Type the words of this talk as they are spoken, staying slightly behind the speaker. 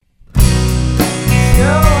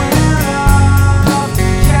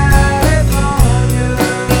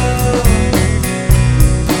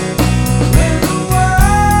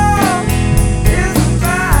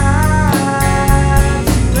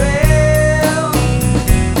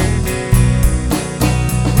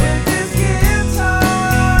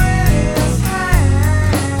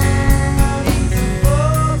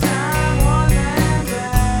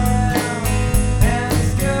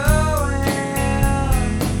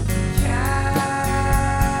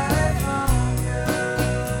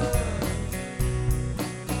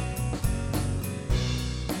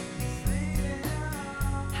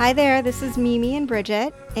Hi there, this is Mimi and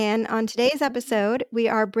Bridget, and on today's episode, we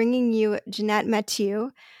are bringing you Jeanette Mathieu.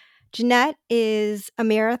 Jeanette is a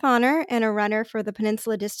marathoner and a runner for the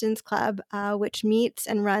Peninsula Distance Club, which meets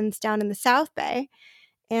and runs down in the South Bay.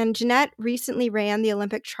 And Jeanette recently ran the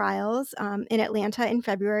Olympic trials in Atlanta in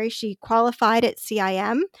February. She qualified at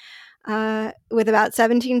CIM with about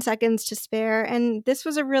 17 seconds to spare. And this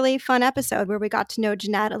was a really fun episode where we got to know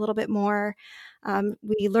Jeanette a little bit more.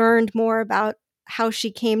 We learned more about how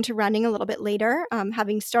she came to running a little bit later,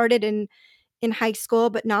 having started in high school,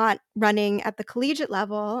 but not running at the collegiate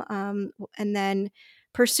level, and then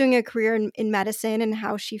pursuing a career in medicine and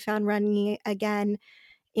how she found running again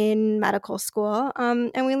in medical school.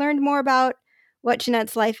 And we learned more about what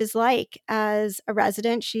Jeanette's life is like as a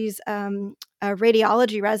resident. She's a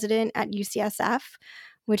radiology resident at UCSF,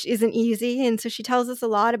 which isn't easy. And so she tells us a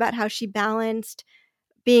lot about how she balanced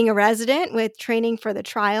being a resident with training for the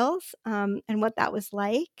trials, and what that was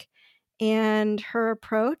like and her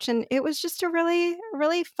approach. And it was just a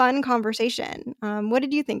really fun conversation. What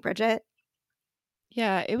did you think, Bridget?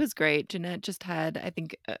 Yeah, it was great. Jeanette just had, I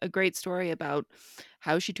think, a great story about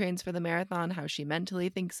how she trains for the marathon, how she mentally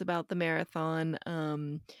thinks about the marathon,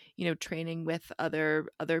 training with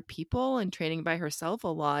other people and training by herself a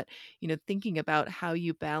lot, thinking about how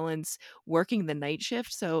you balance working the night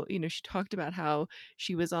shift. So, she talked about how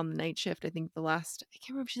she was on the night shift, I think I can't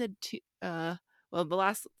remember if she said the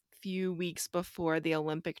last few weeks before the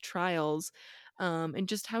Olympic trials, and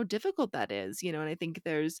just how difficult that is, and I think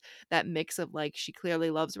there's that mix of like she clearly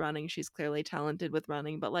loves running, she's clearly talented with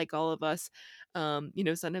running, but like all of us,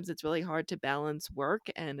 sometimes it's really hard to balance work,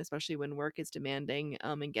 and especially when work is demanding,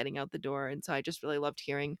 and getting out the door. And so I just really loved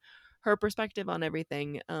hearing her perspective on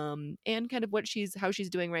everything, and kind of how she's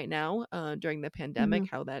doing right now during the Mhm. pandemic,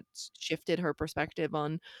 how that's shifted her perspective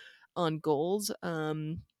on goals,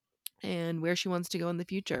 and where she wants to go in the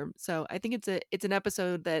future. So I think it's an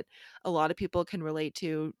episode that a lot of people can relate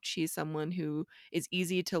to. She's someone who is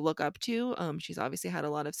easy to look up to. She's obviously had a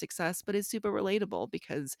lot of success, but is super relatable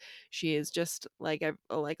because she is just like a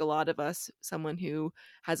lot of us, someone who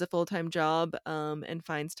has a full time job, and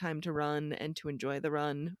finds time to run and to enjoy the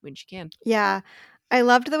run when she can. Yeah. I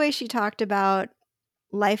loved the way she talked about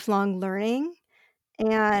lifelong learning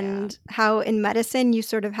Yeah. and how in medicine you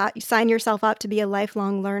sort of you sign yourself up to be a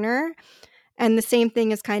lifelong learner. And the same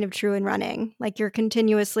thing is kind of true in running. Like you're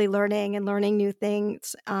continuously learning and learning new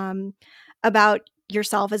things about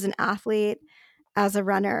yourself as an athlete, as a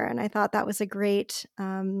runner. And I thought that was a great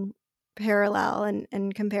parallel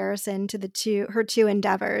and comparison to her two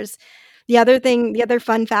endeavors. The other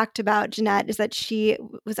fun fact about Jeanette is that she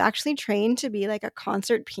was actually trained to be like a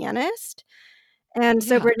concert pianist. And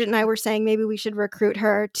so Yeah. Bridget and I were saying maybe we should recruit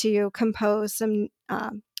her to compose some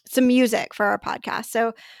music for our podcast.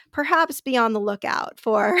 So perhaps be on the lookout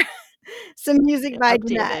for some music by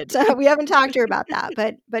Jeanette. Updated. We haven't talked to her about that,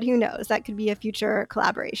 but who knows? That could be a future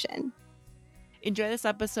collaboration. Enjoy this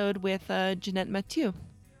episode with Jeanette Mathieu.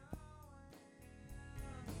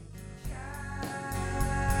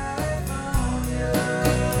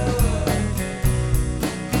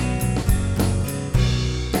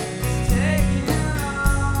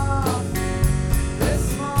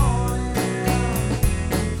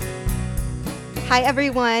 Hi,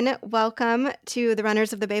 everyone. Welcome to the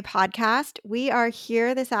Runners of the Bay podcast. We are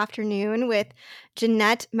here this afternoon with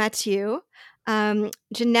Jeanette Mathieu.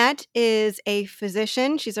 Jeanette is a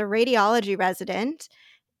physician. She's a radiology resident.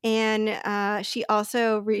 And she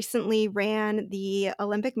also recently ran the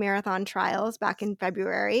Olympic marathon trials back in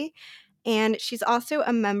February. And she's also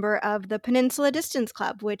a member of the Peninsula Distance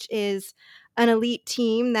Club, which is an elite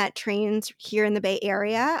team that trains here in the Bay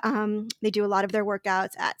Area. They do a lot of their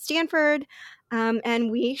workouts at Stanford,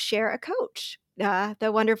 and we share a coach,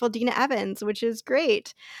 the wonderful Dina Evans, which is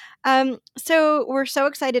great. So we're so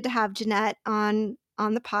excited to have Jeanette on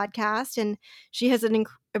the podcast, and she has a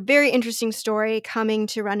very interesting story coming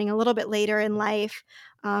to running a little bit later in life.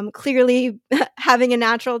 Clearly, having a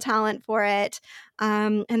natural talent for it,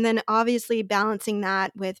 and then obviously balancing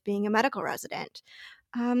that with being a medical resident.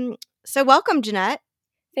 So welcome, Jeanette.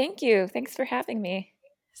 Thank you. Thanks for having me.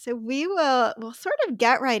 So we'll sort of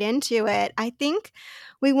get right into it. I think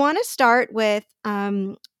we want to start with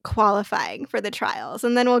qualifying for the trials,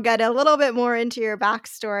 and then we'll get a little bit more into your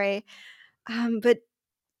backstory. But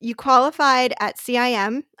you qualified at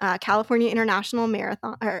CIM, California International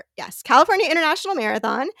Marathon, California International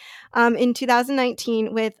Marathon, in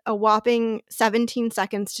 2019 with a whopping 17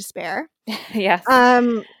 seconds to spare. Yes.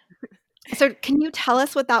 So can you tell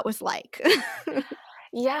us what that was like?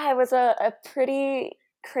 Yeah, it was a pretty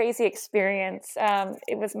crazy experience.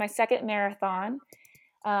 It was my second marathon.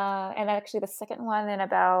 and actually the second one in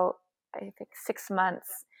about, I think, 6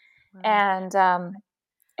 months. Wow.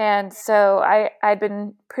 And so I'd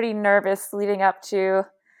been pretty nervous leading up to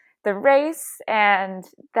the race, and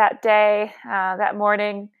that day, that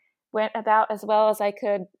morning, went about as well as I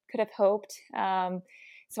could have hoped.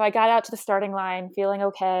 So I got out to the starting line feeling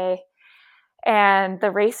okay, and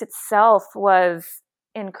the race itself was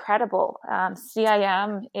incredible.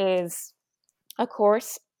 CIM is a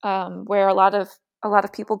course where a lot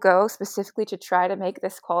of people go specifically to try to make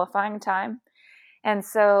this qualifying time. And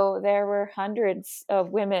so there were hundreds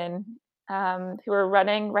of women who were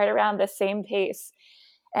running right around the same pace.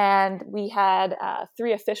 And we had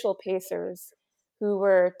 3 official pacers who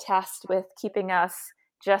were tasked with keeping us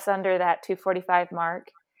just under that 2:45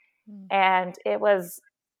 mark. And it was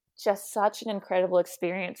just such an incredible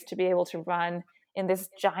experience to be able to run in this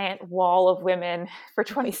giant wall of women for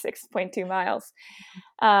 26.2 miles.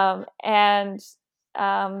 And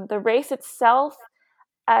the race itself,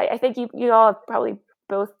 I think you all have probably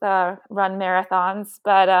both run marathons,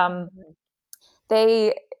 but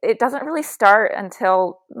it doesn't really start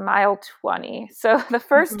until mile 20. So the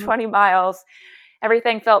first 20 miles,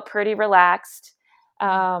 everything felt pretty relaxed.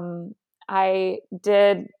 I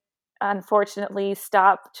did unfortunately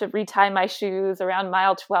stop to retie my shoes around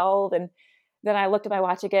mile 12, and then I looked at my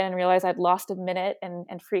watch again and realized I'd lost a minute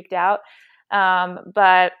and freaked out.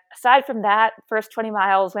 But aside from that, first 20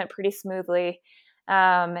 miles went pretty smoothly.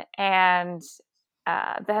 And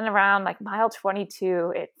then around like mile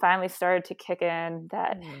 22, it finally started to kick in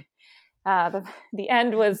that the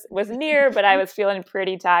end was near, but I was feeling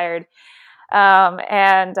pretty tired.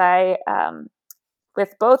 And I,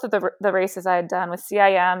 with both of the races I had done with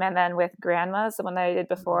CIM and then with Grandma's, the one that I did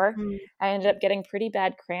before, I ended up getting pretty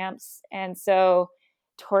bad cramps. And so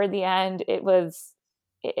toward the end, it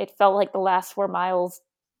felt like the last 4 miles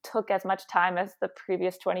took as much time as the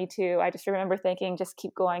previous 22. I just remember thinking, just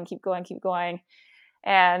keep going, keep going, keep going.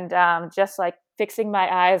 And just like fixing my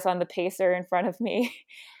eyes on the pacer in front of me.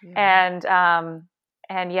 And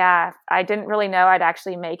yeah, I didn't really know I'd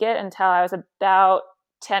actually make it until I was about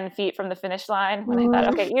 10 feet from the finish line, when I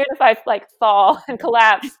thought, okay, even if I like fall and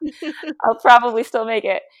collapse, I'll probably still make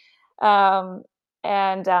it. And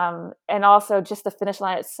also just the finish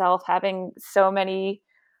line itself, having so many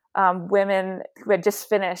women who had just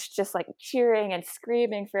finished, just like cheering and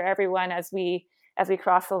screaming for everyone as we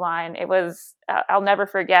crossed the line. It was, I'll never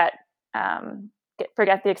forget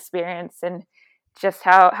the experience, and just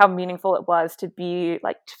how meaningful it was to be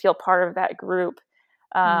like, to feel part of that group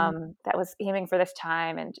that was aiming for this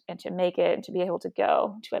time, and to make it, and to be able to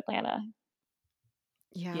go to Atlanta.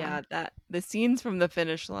 Yeah, that the scenes from the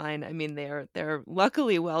finish line, I mean, they're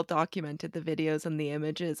luckily well documented, the videos and the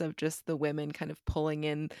images of just the women kind of pulling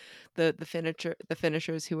in the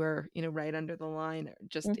finishers who are, right under the line.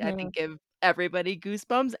 Just, I Mm-hmm. think, give everybody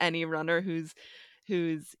goosebumps. Any runner who's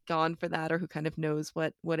gone for that, or who kind of knows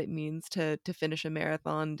what it means to finish a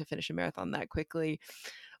marathon, that quickly.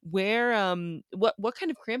 Where what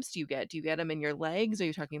kind of cramps do you get? Do you get them in your legs? Are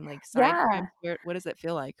you talking like side Yeah. cramps? What does it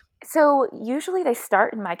feel like? So usually they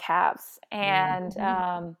start in my calves, Mm.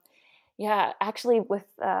 and yeah, actually with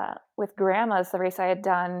Grandma's, the race I had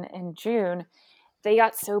done in June, they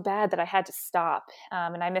got so bad that I had to stop,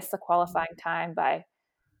 and I missed the qualifying time by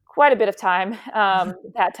quite a bit of time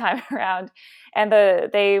that time around. And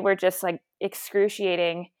they were just like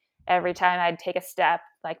excruciating. Every time I'd take a step,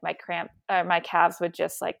 like my calves would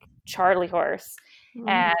just like Charlie horse.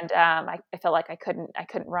 And I felt like I couldn't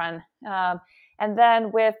run. And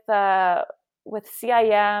then with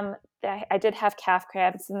CIM, I did have calf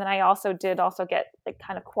cramps, and then I also did get like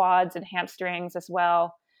kind of quads and hamstrings as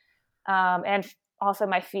well. And also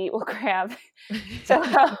my feet will cramp. So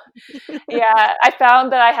yeah, I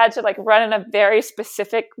found that I had to like run in a very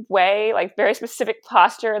specific way, like very specific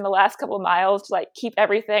posture in the last couple of miles to like keep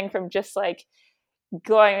everything from just like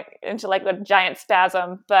going into like a giant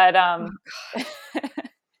spasm. But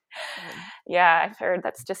yeah, I've heard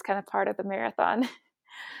that's just kind of part of the marathon.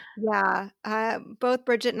 Yeah, both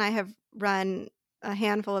Bridget and I have run a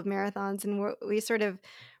handful of marathons, and we sort of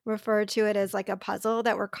refer to it as like a puzzle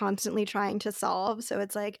that we're constantly trying to solve. So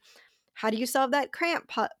it's like, how do you solve that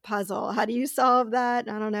cramp puzzle? How do you solve that,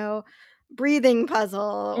 I don't know, breathing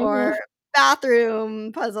puzzle or Hmm.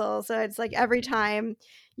 bathroom puzzle? So it's like every time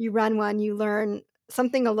you run one, you learn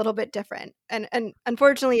something a little bit different. And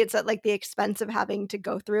unfortunately, it's at like the expense of having to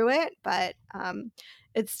go through it, but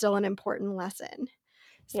it's still an important lesson.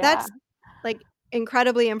 So Yeah. that's like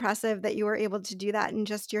incredibly impressive that you were able to do that in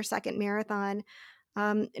just your second marathon.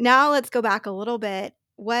 Now let's go back a little bit.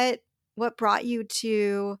 What brought you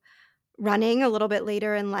to running a little bit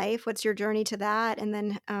later in life. What's your journey to that? And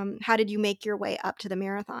then how did you make your way up to the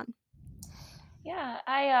marathon? Yeah,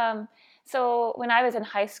 so when I was in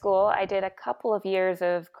high school, I did a couple of years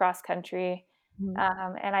of cross country, and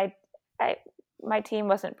I my team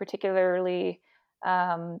wasn't particularly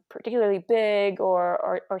big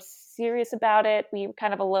or serious about it. We were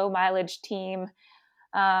kind of a low mileage team,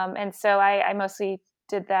 and so I mostly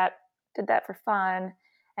did that did that for fun,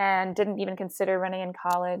 and didn't even consider running in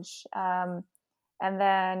college. And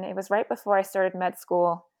then it was right before I started med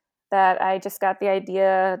school that I just got the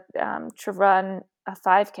idea to run a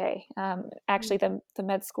 5K. Actually, the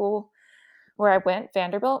med school where I went,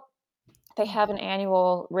 Vanderbilt, they have an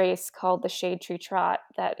annual race called the Shade Tree Trot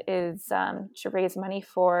that is to raise money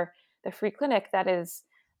for the free clinic that is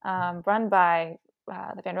run by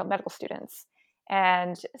the Vanderbilt medical students.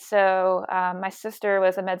 And so my sister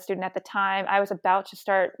was a med student at the time. I was about to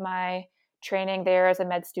start my training there as a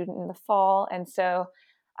med student in the fall. And so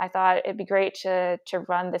I thought it'd be great to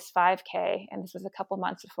run this 5K. And this was a couple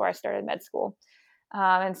months before I started med school.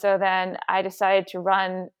 And so then I decided to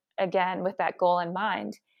run again with that goal in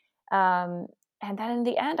mind. And then in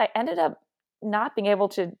the end, I ended up not being able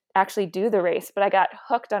to actually do the race, but I got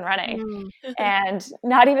hooked on running. And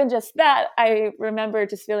not even just that, I remember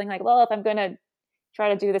just feeling like, well, if I'm going to try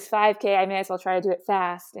to do this 5K, I may as well try to do it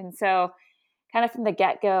fast. And so kind of from the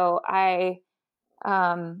get-go, I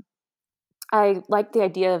liked the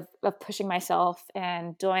idea of pushing myself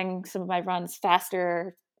and doing some of my runs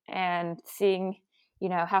faster and seeing,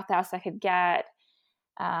 how fast I could get.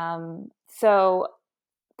 So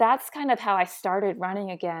that's kind of how I started running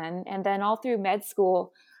again. And then all through med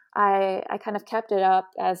school, I kind of kept it up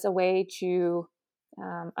as a way to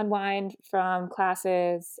unwind from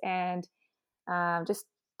classes and just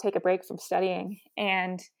take a break from studying.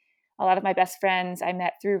 And a lot of my best friends I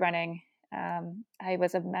met through running. I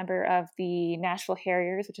was a member of the Nashville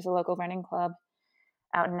Harriers, which is a local running club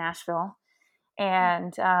out in Nashville.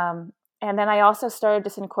 And then I also started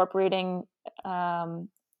just incorporating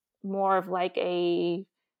more of like a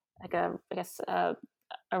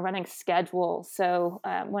running schedule. So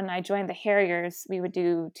when I joined the Harriers, we would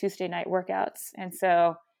do Tuesday night workouts, and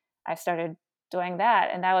so I started doing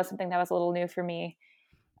that, and that was something that was a little new for me.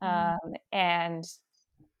 And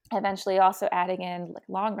eventually, also adding in like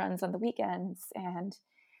long runs on the weekends, and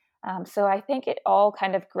so I think it all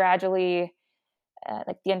kind of gradually.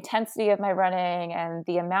 Like the intensity of my running and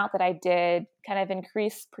the amount that I did kind of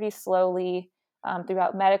increased pretty slowly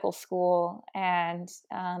throughout medical school. And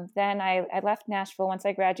then I left Nashville once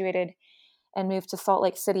I graduated and moved to Salt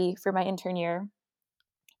Lake City for my intern year.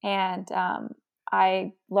 And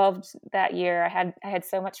I loved that year. I had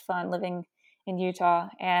so much fun living in Utah,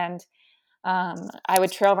 and I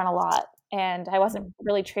would trail run a lot. And I wasn't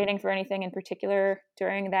really training for anything in particular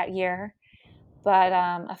during that year. But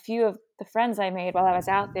a few of the friends I made while I was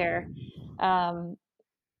out there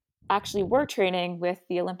actually were training with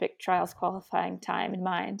the Olympic trials qualifying time in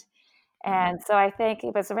mind. And so I think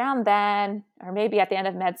it was around then, or maybe at the end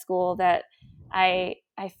of med school, that I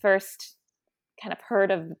first kind of heard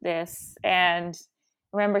of this and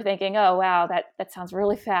remember thinking, oh wow, that sounds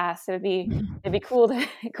really fast. It'd be cool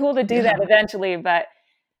to do that eventually, but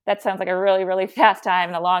that sounds like a really, really fast time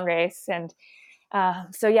in a long race. And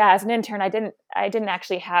so yeah, as an intern, I didn't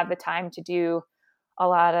actually have the time to do a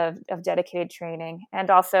lot of dedicated training. And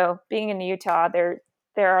also being in Utah, there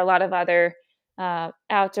are a lot of other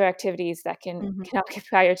outdoor activities that can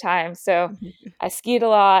occupy your time. So I skied a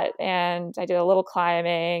lot, and I did a little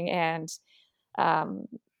climbing and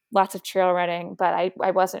lots of trail running, but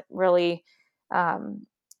I wasn't really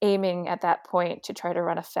aiming at that point to try to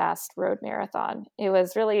run a fast road marathon. It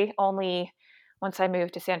was really only once I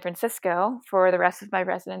moved to San Francisco for the rest of my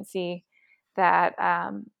residency that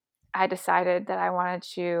I decided that I wanted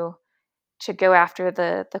to go after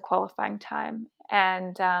the qualifying time.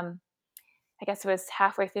 And I guess it was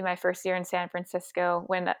halfway through my first year in San Francisco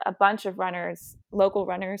when a bunch of runners, local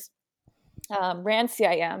runners, ran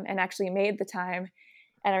CIM and actually made the time.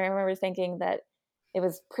 And I remember thinking that it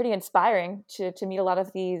was pretty inspiring to meet a lot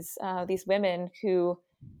of these women who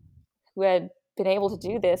had been able to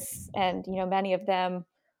do this, and many of them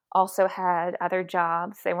also had other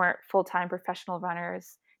jobs. They weren't full-time professional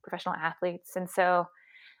runners, professional athletes, and so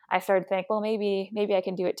I started to think, well, maybe I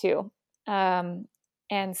can do it too. And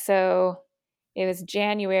so it was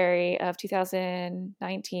January of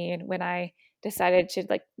 2019 when I decided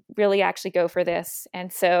to really actually go for this.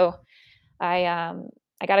 And so I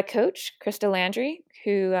got a coach, Krista Landry,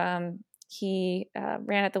 who he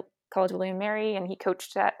ran at the College of William & Mary, and he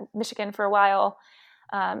coached at Michigan for a while,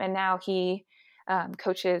 and now he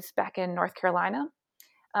coaches back in North Carolina.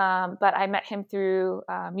 But I met him through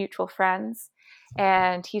mutual friends,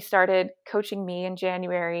 and he started coaching me in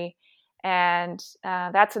January. And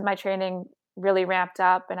that's when my training really ramped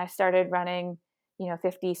up, and I started running,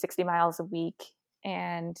 50, 60 miles a week,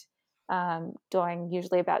 and doing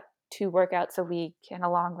usually about 2 workouts a week and a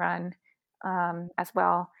long run as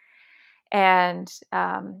well. And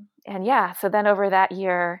yeah, so then over that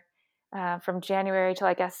year, from January till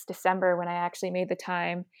I guess December, when I actually made the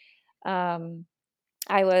time, um,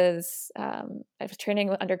 I was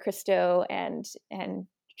training under Christo and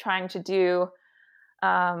trying to do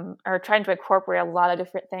or trying to incorporate a lot of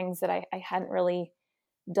different things that I hadn't really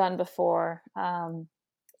done before.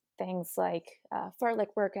 Things like fartlek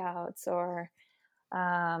workouts or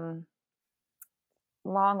um,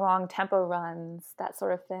 long tempo runs, that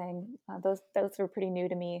sort of thing. Those were pretty new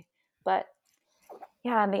to me, but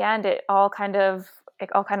yeah, in the end, it all kind of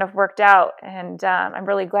worked out, and I'm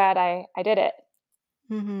really glad I did it.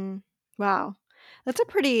 Mm-hmm. Wow. That's a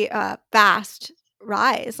pretty fast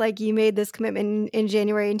rise. Like you made this commitment in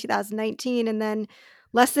January in 2019, and then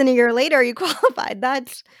less than a year later you qualified.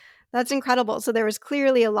 That's incredible. So there was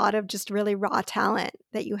clearly a lot of just really raw talent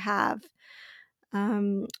that you have,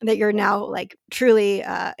 that you're now like truly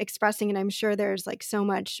expressing, and I'm sure there's like so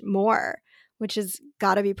much more, which has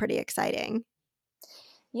got to be pretty exciting.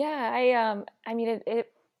 Yeah, I mean,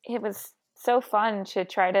 it was so fun to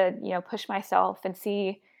try to push myself and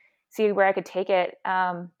see where I could take it.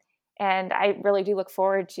 And I really do look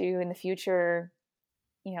forward to in the future,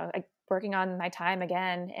 like working on my time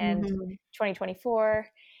again and Hmm. 2024,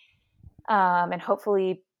 and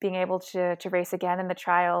hopefully being able to race again in the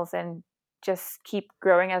trials and just keep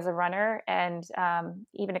growing as a runner and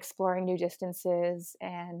even exploring new distances.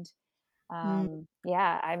 And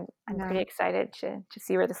yeah, I'm pretty Yeah, excited to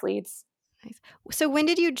see where this leads. nice. So when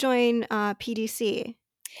did you join PDC?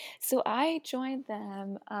 So I joined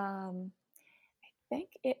them. I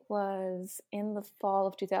think it was in the fall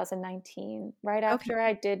of 2019, right Okay. after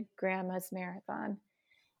I did Grandma's Marathon.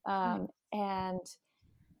 Nice. And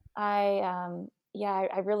yeah,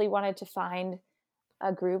 I really wanted to find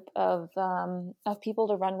a group of people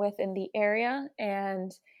to run with in the area,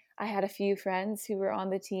 and I had a few friends who were on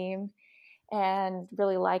the team and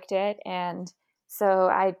really liked it, and so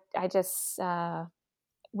I just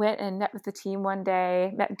went and met with the team one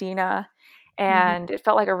day, met Dina, Hmm. and it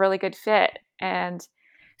felt like a really good fit. And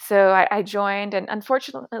so I joined, and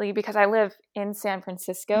unfortunately, because I live in San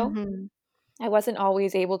Francisco, Hmm. I wasn't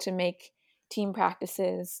always able to make team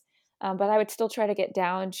practices, but I would still try to get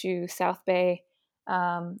down to South Bay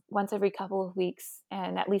once every couple of weeks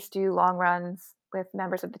and at least do long runs with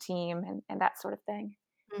members of the team and that sort of thing.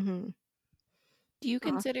 Hmm. Do you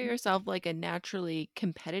consider Awesome. yourself like a naturally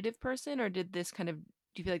competitive person, or do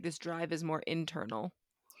you feel like this drive is more internal?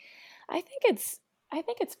 I think it's I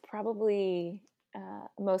think it's probably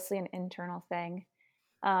mostly an internal thing.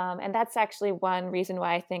 And that's actually one reason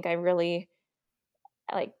why I think I really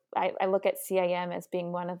I look at CIM as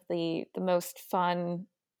being one of the most fun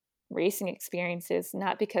racing experiences,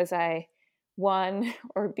 not because I won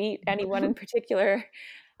or beat anyone in particular,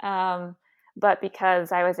 um, but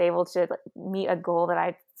because I was able to meet a goal that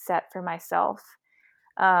I set for myself.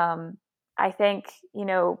 Um, I think,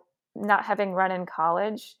 not having run in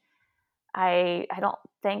college, I don't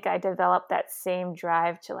think I developed that same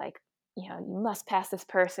drive to you must pass this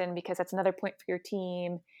person because that's another point for your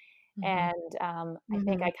team. Hmm. And I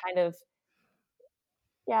think Hmm. I kind of,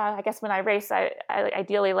 yeah, I guess when I race, I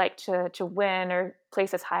ideally like to win or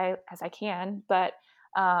place as high as I can. But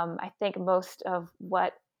I think most of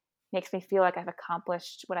what makes me feel like I've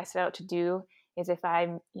accomplished what I set out to do is if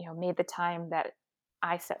I, made the time that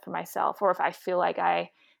I set for myself, or if I feel like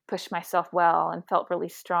I pushed myself well and felt really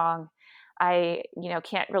strong. I,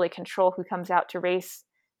 can't really control who comes out to race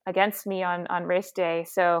against me on race day.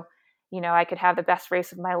 So, I could have the best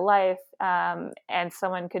race of my life, and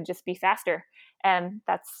someone could just be faster, and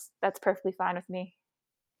that's perfectly fine with me.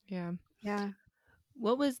 Yeah. Yeah.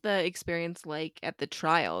 What was the experience like at the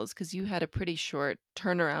trials? Because you had a pretty short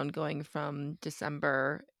turnaround going from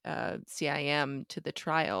December CIM to the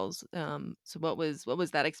trials. So what was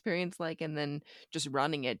that experience like? And then just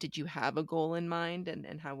running it, did you have a goal in mind?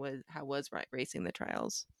 And how was racing the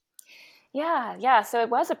trials? Yeah. So it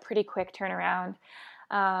was a pretty quick turnaround.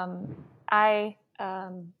 I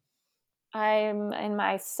I'm in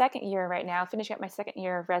my second year right now, finishing up my second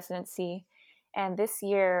year of residency, and this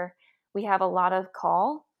year we have a lot of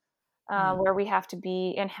call Mm, where we have to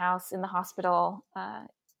be in house in the hospital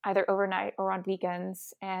either overnight or on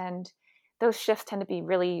weekends, and those shifts tend to be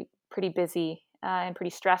really pretty busy and pretty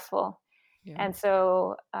stressful. yeah. And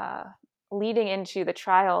so leading into the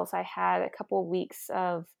trials, I had a couple of weeks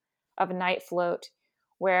of night float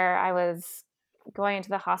where I was going into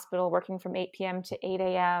the hospital, working from 8 p.m. to 8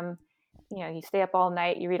 a.m. You stay up all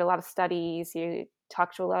night, you read a lot of studies, you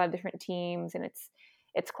talk to a lot of different teams, and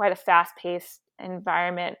it's quite a fast-paced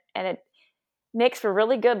environment, and it makes for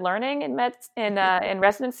really good learning in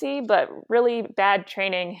residency, but really bad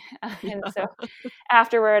training. And so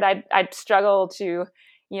afterward, I'd struggle to,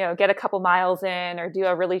 get a couple miles in or do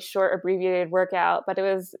a really short abbreviated workout, but it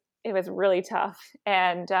was really tough.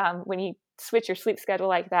 And when you switch your sleep schedule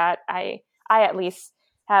like that, I at least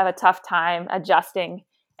have a tough time adjusting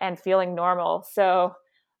and feeling normal. So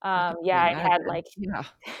I can I had imagine. Yeah.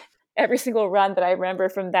 every single run that I remember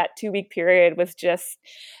from that 2-week period was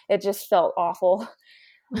it just felt awful.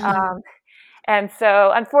 Um, and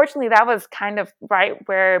so unfortunately that was kind of right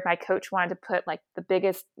where my coach wanted to put like the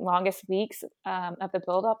biggest, longest weeks of the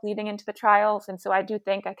buildup leading into the trials. And so I do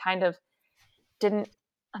think I kind of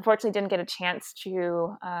unfortunately didn't get a chance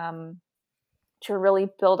to really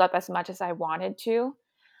build up as much as I wanted to.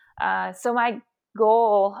 So my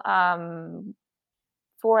goal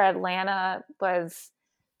for Atlanta was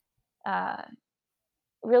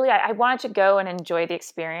really, I wanted to go and enjoy the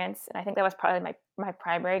experience. And I think that was probably my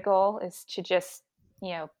primary goal, is to just,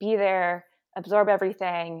 be there, absorb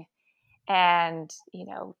everything, and,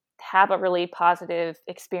 have a really positive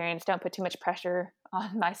experience. Don't put too much pressure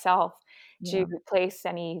on myself to Yeah. place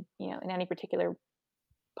any, in any particular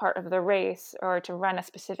part of the race or to run a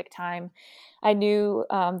specific time. I knew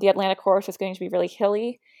the Atlanta course was going to be really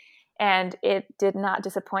hilly, and it did not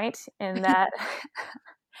disappoint in that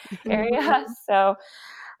area. So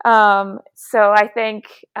I think,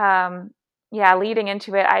 leading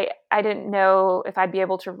into it, I didn't know if I'd be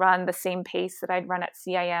able to run the same pace that I'd run at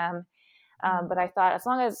CIM. But I thought, as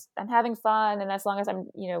long as I'm having fun and as long as I'm,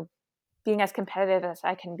 being as competitive as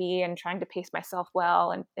I can be and trying to pace myself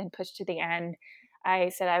well and push to the end, I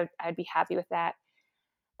said I'd be happy with that.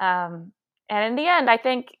 And in the end, I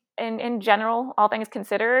think in general, all things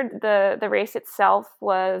considered, the race itself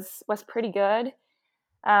was pretty good.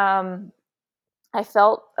 I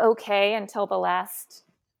felt okay until the last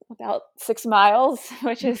about 6 miles,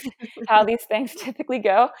 which is how these things typically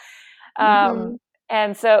go. Mhm.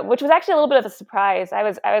 And so, which was actually a little bit of a surprise. I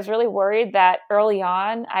was really worried that early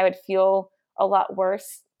on I would feel a lot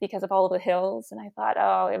worse because of all of the hills. And I thought,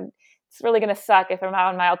 oh, it's really going to suck if I'm out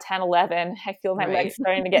on mile 10, 11. I feel my Right. legs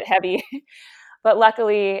starting to get heavy. But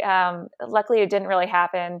luckily it didn't really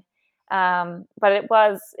happen. But it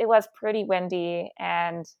was pretty windy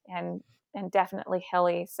and definitely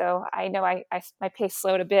hilly. So I know my pace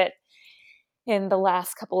slowed a bit in the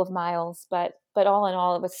last couple of miles, but all in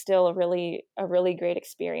all, it was still a really great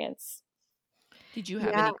experience. Did you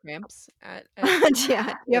have Yeah. any cramps at Yeah. Do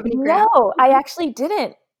you have any cramps? No, I actually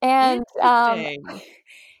didn't. And Interesting.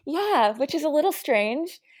 yeah, which is a little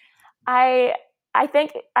strange. I I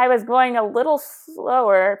think I was going a little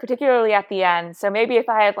slower, particularly at the end. So maybe if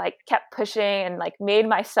I had like kept pushing and like made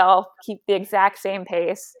myself keep the exact same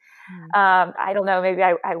pace, Mm. I don't know, maybe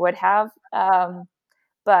I would have.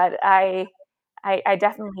 But I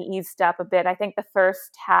definitely eased up a bit. I think the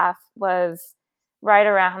first half was right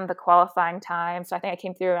around the qualifying time. So I think I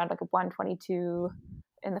came through around like a 1:22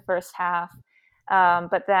 in the first half.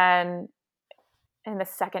 But then in the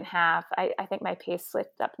second half, I think my pace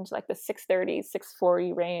slipped up into like the 6:30,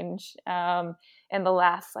 6:40 range in the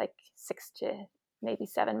last like 6 to maybe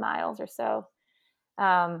 7 miles or so.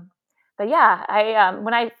 Um, but yeah, I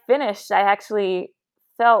when I finished, I actually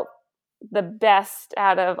felt the best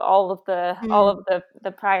out of all Mm. of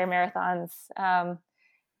the prior marathons.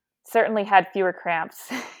 Certainly had fewer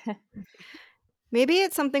cramps. Maybe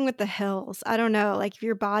it's something with the hills. I don't know, like, if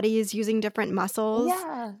your body is using different muscles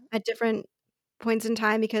Yeah, at different points in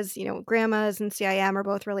time because, grandmas and CIM are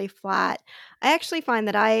both really flat. I actually find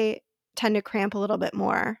that I tend to cramp a little bit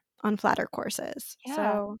more on flatter courses. yeah, So,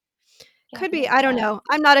 yeah. I could think be, that's I don't know.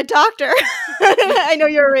 I'm not a doctor. I know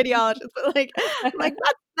you're a radiologist, but, like,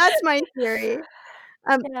 that's my theory.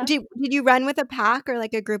 yeah. Did you run with a pack or,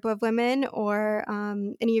 like, a group of women or,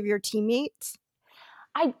 any of your teammates?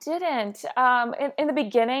 I didn't. In the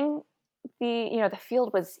beginning, the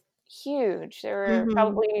field was huge. There were Mhm.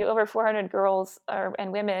 probably over 400 girls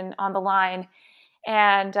and women on the line,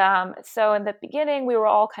 and so in the beginning, we were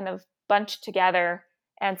all kind of bunched together.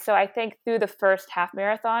 And so I think through the first half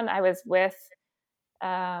marathon, I was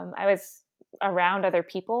around other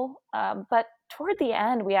people. But toward the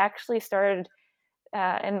end, we actually started,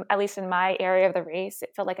 and at least in my area of the race,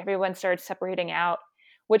 it felt like everyone started separating out,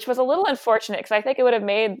 which was a little unfortunate because I think it would have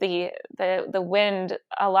made the wind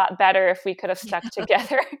a lot better if we could have stuck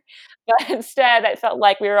together. But instead, I felt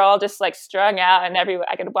like we were all just like strung out, and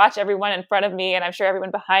I could watch everyone in front of me, and I'm sure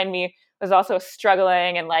everyone behind me was also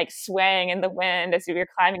struggling and like swaying in the wind as we were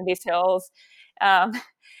climbing these hills. Um,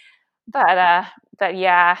 but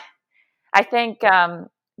yeah, I think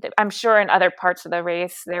I'm sure in other parts of the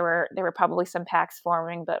race there were probably some packs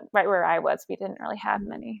forming, but right where I was, we didn't really have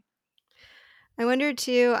many. I wonder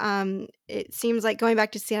too, it seems like going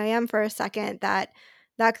back to CIM for a second, that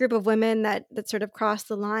group of women that sort of crossed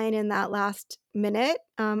the line in that last minute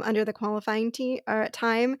under the qualifying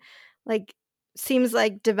time, like seems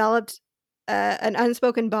like developed an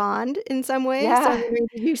unspoken bond in some ways. So I'm Yeah. wondering,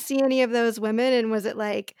 did you see any of those women, and was it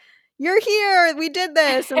like, "You're here, we did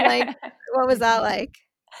this," and like, what was that like?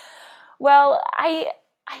 Well, I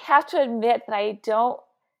have to admit that I don't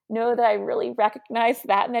know that I really recognize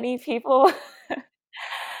that many people.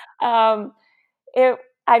 um, it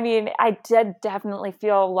I mean, I did definitely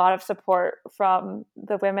feel a lot of support from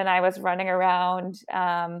the women I was running around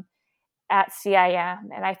at CIM,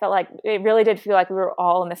 and I felt like it really did feel like we were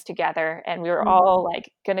all in this together, and we were all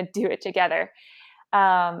like going to do it together.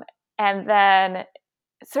 Um, and then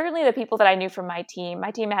certainly the people that I knew from my team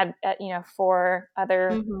had, 4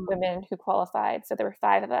 other Mhm. women who qualified. So there were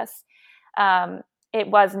 5 of us. It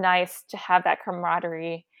was nice to have that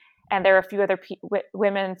camaraderie. And there were a few other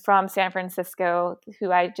women from San Francisco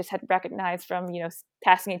who I just had recognized from,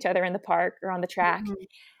 passing each other in the park or on the track. Mhm.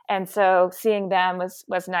 And so seeing them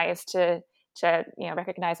was nice to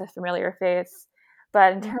recognize a familiar face.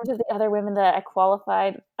 But in terms of the other women that I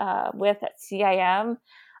qualified with at CIM,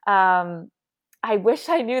 I wish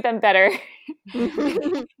I knew them better.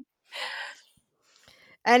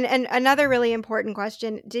 And another really important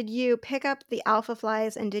question, did you pick up the alpha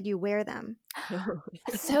flies and did you wear them?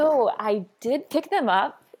 So I did pick them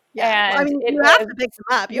up, Yeah. Well, I and mean, it you have was to pick them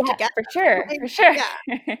up. You have to yeah, get for them, sure, right? for sure.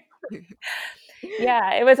 Yeah.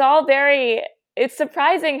 Yeah, it was all very it's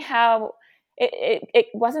surprising how it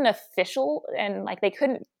wasn't official, and like they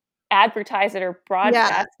couldn't advertise it or Yeah.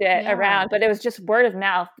 broadcast it Yeah. around, but it was just word of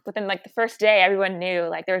mouth. Within like the first day, everyone knew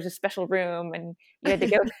like there was a special room and you had to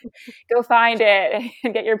go find it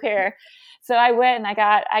and get your pair. So I went and I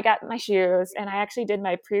got my shoes, and I actually did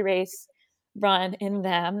my pre-race run in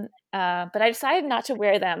them. But I decided not to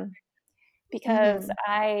wear them because Mhm.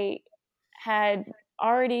 I had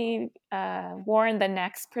already worn the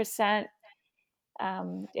Next Percent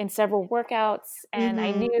in several workouts, and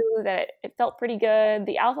I Mhm. knew that it felt pretty good.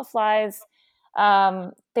 The Alpha Flies,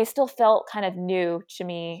 they still felt kind of new to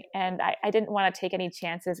me, and I didn't want to take any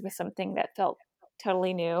chances with something that felt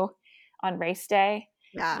totally new on race day.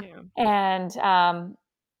 Yeah. Yeah. And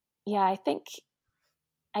yeah, I think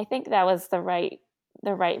that was the right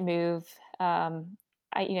move.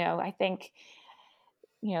 I think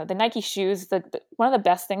the Nike shoes, one of the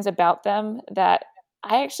best things about them that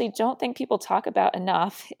I actually don't think people talk about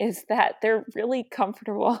enough is that they're really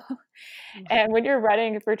comfortable. And when you're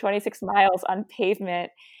running for 26 miles on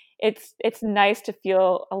pavement, it's nice to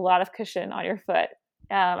feel a lot of cushion on your foot.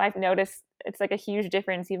 I've noticed it's like a huge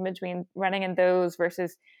difference even between running in those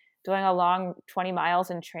versus doing a long 20 miles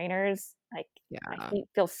in trainers. Like my Yeah. feet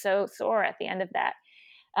feel so sore at the end of that.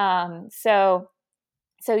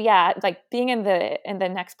 So yeah, like being in the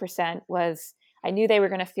Next Percent was I knew they were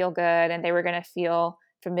going to feel good, and they were going to feel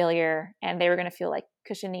familiar, and they were going to feel like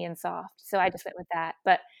cushiony and soft. So I just went with that.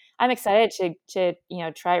 But I'm excited to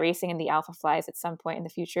try racing in the Alpha Flies at some point in the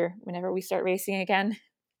future whenever we start racing again.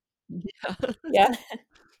 Yeah.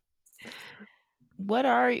 What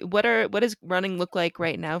does running look like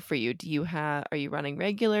right now for you? Are you running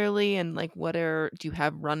regularly, and like do you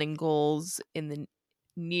have running goals in the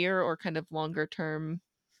near or kind of longer term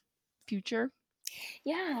future?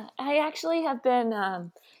 Yeah, I actually have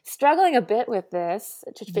been struggling a bit with this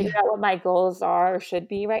to figure Yeah. out what my goals are or should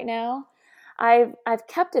be right now. I've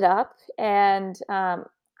kept it up, and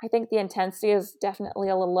I think the intensity is definitely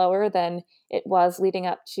a little lower than it was leading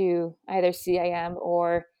up to either CIM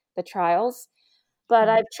or the trials. But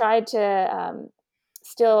Mhm. I've tried to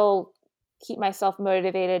still keep myself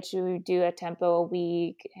motivated to do a tempo a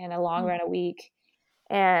week and a long Mm. run a week.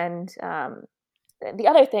 And the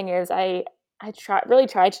other thing is really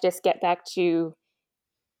tried to just get back to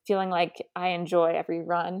feeling like I enjoy every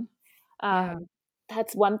run. Yeah. Um,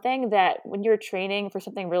 that's one thing that when you're training for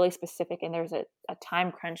something really specific and there's a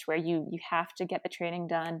time crunch where you have to get the training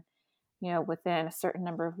done, within a certain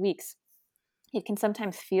number of weeks, it can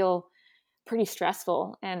sometimes feel pretty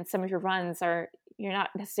stressful. And some of your runs you're not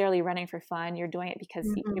necessarily running for fun. You're doing it because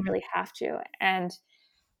you Mhm. really have to. And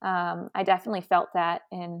I definitely felt that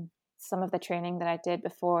in some of the training that I did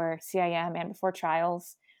before CIM and before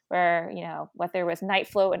trials, where, whether it was night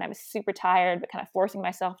float and I was super tired, but kind of forcing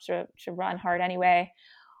myself to run hard anyway,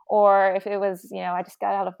 or if it was, I just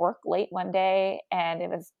got out of work late one day and it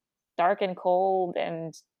was dark and cold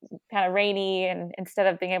and kind of rainy, and instead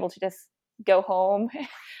of being able to just go home,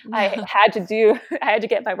 I had to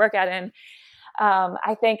get my workout in.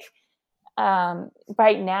 I think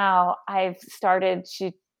right now I've started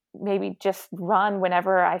to maybe just run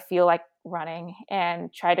whenever I feel like running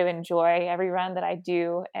and try to enjoy every run that I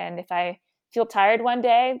do. And if I feel tired one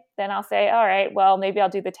day, then I'll say, all right, well, maybe I'll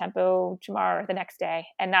do the tempo tomorrow or the next day,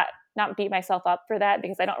 and not beat myself up for that,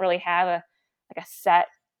 because I don't really have a set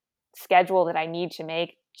schedule that I need to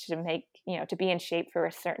make, to be in shape for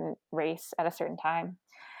a certain race at a certain time.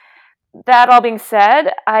 That all being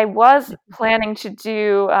said, I was planning to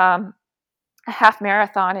do a half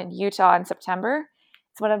marathon in Utah in September.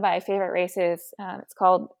 It's one of my favorite races. It's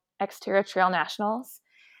called Xterra Trail Nationals.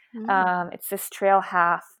 It's this trail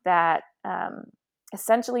half that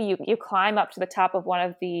essentially you climb up to the top of one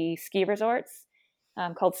of the ski resorts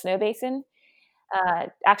called Snowbasin.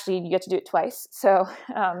 Actually, you get to do it twice. So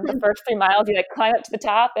the first 3 miles, you climb up to the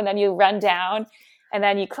top, and then you run down, and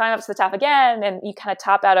then you climb up to the top again, and you kind of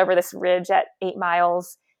top out over this ridge at 8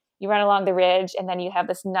 miles. You run along the ridge, and then you have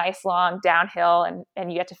this nice long downhill,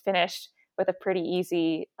 and you get to finish with a pretty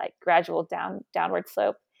easy, gradual downward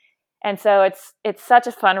slope. And so it's such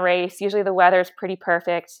a fun race. Usually the weather's pretty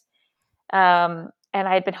perfect. And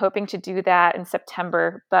I had been hoping to do that in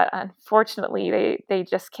September, but unfortunately they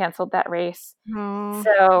just canceled that race. Oh.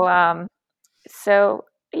 So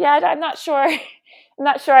yeah, I'm not sure. I'm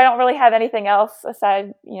not sure. I don't really have anything else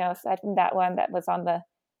aside from that one that was on the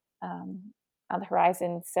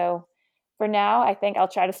horizon. So for now, I think I'll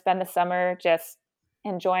try to spend the summer just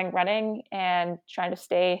enjoying running and trying to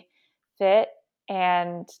stay fit.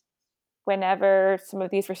 And whenever some of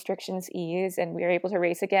these restrictions ease and we're able to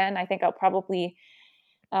race again, I think I'll probably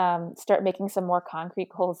start making some more concrete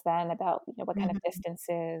goals then about what kind of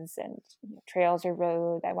distances and trails or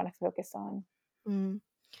road I want to focus on.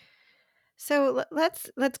 So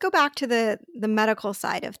let's go back to the medical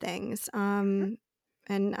side of things, and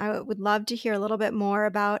I would love to hear a little bit more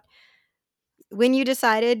about when you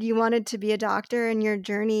decided you wanted to be a doctor and your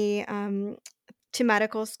journey to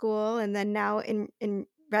medical school, and then now in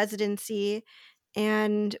residency,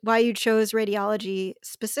 and why you chose radiology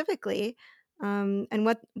specifically, and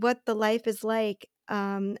what the life is like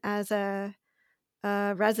as a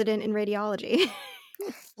resident in radiology.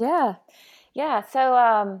 Yeah.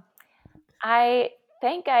 So I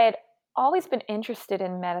think I had always been interested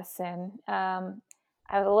in medicine.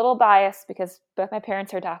 I was a little biased because both my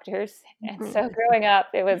parents are doctors, and so growing up,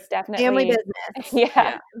 it was definitely Family business.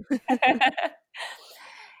 Yeah.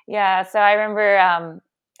 Yeah. So I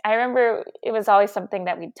remember it was always something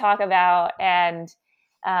that we'd talk about, and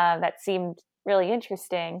that seemed really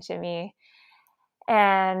interesting to me.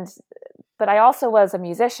 But I also was a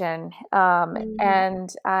musician,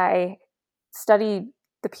 and I studied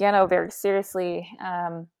the piano very seriously,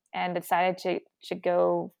 and decided to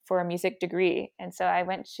go for a music degree. And so I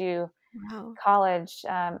went to college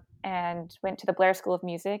and went to the Blair School of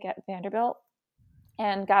Music at Vanderbilt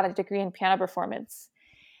and got a degree in piano performance.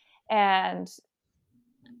 And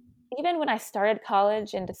even when I started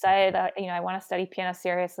college and decided I want to study piano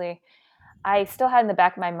seriously, I still had in the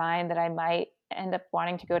back of my mind that I might end up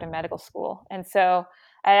wanting to go to medical school. And so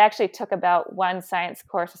I actually took about one science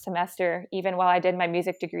course a semester, even while I did my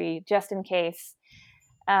music degree, just in case.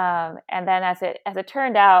 And then as it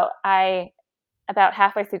turned out, about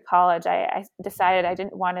halfway through college, I decided I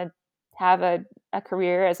didn't want to have a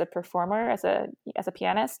career as a performer, as a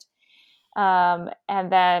pianist.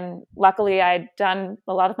 And then luckily I'd done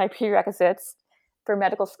a lot of my prerequisites for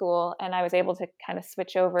medical school, and I was able to kind of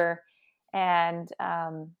switch over and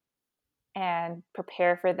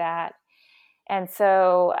prepare for that. And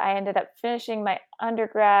so I ended up finishing my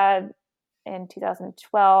undergrad in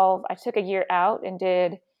 2012. I took a year out and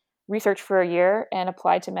did research for a year and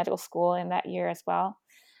applied to medical school in that year as well.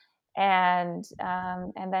 And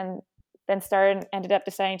then ended up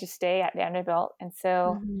deciding to stay at Vanderbilt. And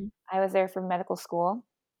so I was there for medical school.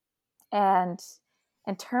 And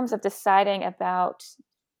in terms of deciding about,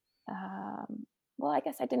 well, I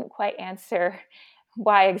guess I didn't quite answer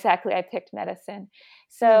why exactly I picked medicine.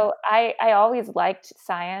 So I always liked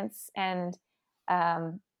science, and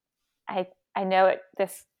I know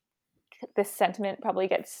this sentiment probably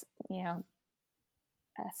gets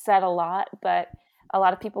said a lot, but a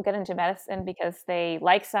lot of people get into medicine because they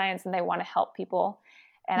like science and they want to help people.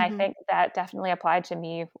 And I think that definitely applied to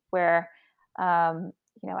me, where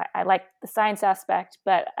I like the science aspect,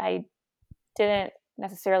 but I didn't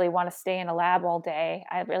necessarily want to stay in a lab all day.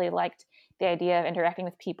 I really liked the idea of interacting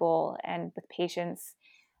with people and with patients,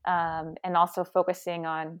 and also focusing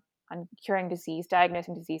on curing disease,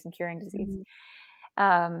 diagnosing disease, and curing disease.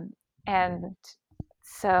 Um, and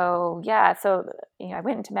so yeah, so I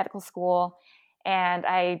went into medical school, and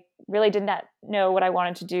I really did not know what I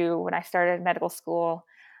wanted to do when I started medical school.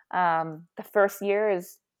 The first year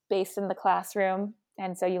is based in the classroom,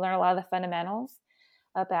 and so you learn a lot of the fundamentals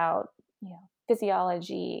about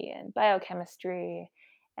physiology and biochemistry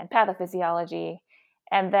and pathophysiology.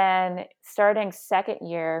 And then starting second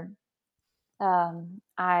year,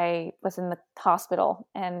 I was in the hospital,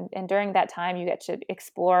 and during that time, you get to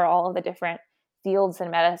explore all of the different fields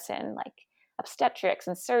in medicine, like obstetrics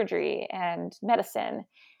and surgery and medicine,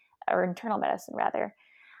 or internal medicine rather.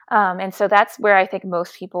 And so that's where I think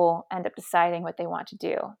most people end up deciding what they want to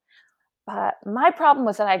do. But my problem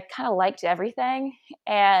was that I kind of liked everything,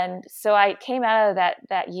 and so I came out of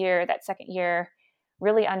that second year,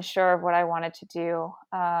 really unsure of what I wanted to do.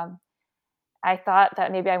 I thought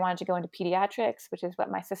that maybe I wanted to go into pediatrics, which is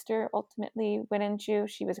what my sister ultimately went into.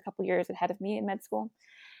 She was a couple years ahead of me in med school.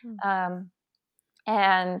 Um,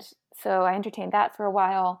 and so I entertained that for a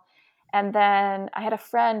while. And then I had a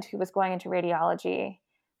friend who was going into radiology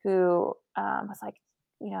who was like,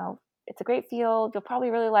 it's a great field. You'll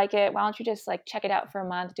probably really like it. Why don't you just like check it out for a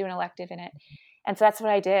month, do an elective in it? And so that's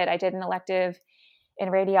what I did. I did an elective in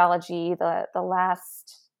radiology the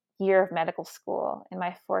last year of medical school in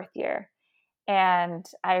my fourth year. And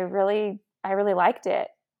I really liked it.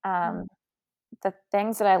 The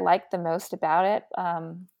things that I liked the most about it,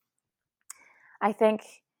 I think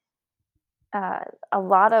a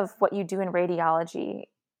lot of what you do in radiology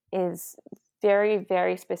is very,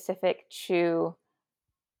 very specific to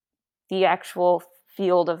the actual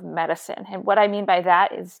field of medicine. And what I mean by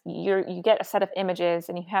that is you get a set of images,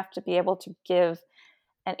 and you have to be able to give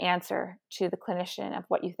an answer to the clinician of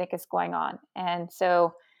what you think is going on. And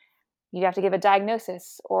so you have to give a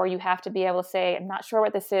diagnosis, or you have to be able to say, I'm not sure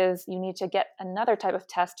what this is. You need to get another type of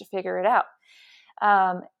test to figure it out.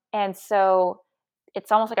 And so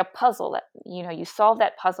it's almost like a puzzle that, you solve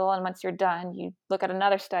that puzzle. And once you're done, you look at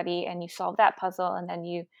another study and you solve that puzzle, and then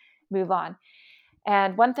you move on.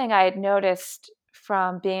 And one thing I had noticed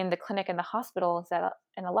from being in the clinic and the hospital is that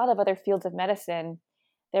in a lot of other fields of medicine,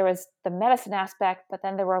 there was the medicine aspect, but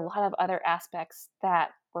then there were a lot of other aspects that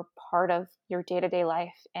were part of your day-to-day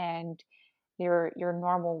life and your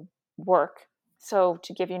normal work. So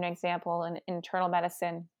to give you an example, in internal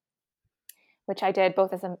medicine, which I did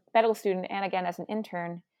both as a medical student and again as an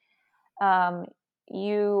intern,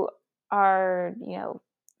 you are,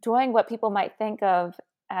 doing what people might think of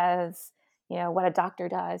as, what a doctor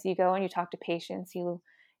does. You go and you talk to patients, you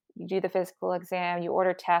do the physical exam, you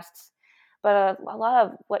order tests. But a lot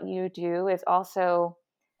of what you do is also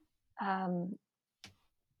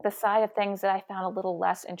the side of things that I found a little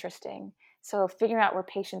less interesting. So figuring out where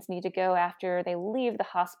patients need to go after they leave the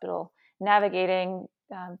hospital, navigating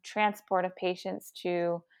transport of patients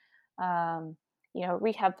to,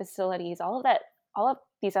 rehab facilities, all of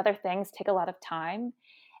these other things take a lot of time.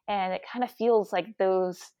 And it kind of feels like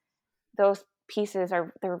those pieces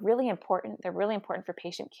they're really important. They're really important for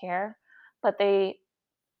patient care, but they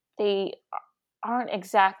aren't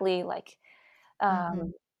exactly like,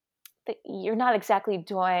 you're not exactly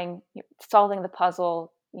solving the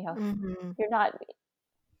puzzle. You're not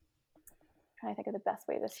trying to think of the best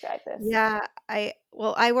way to describe this. Yeah, I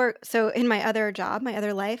work so in my other job, my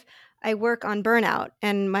other life, I work on burnout,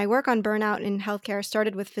 and my work on burnout in healthcare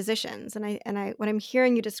started with physicians. And I what I'm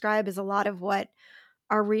hearing you describe is a lot of what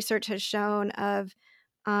our research has shown of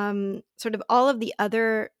sort of all of the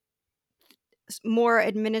other more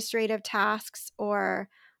administrative tasks or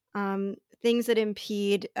things that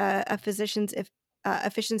impede a physician's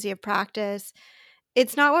efficiency of practice.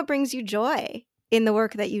 It's not what brings you joy in the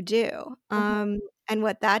work that you do. And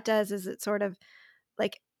what that does is it sort of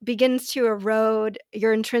like begins to erode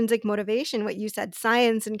your intrinsic motivation, what you said,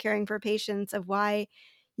 science and caring for patients, of why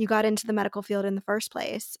you got into the medical field in the first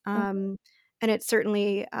place. And it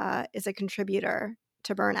certainly is a contributor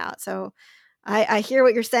to burnout. So I hear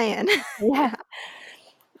what you're saying. Yeah.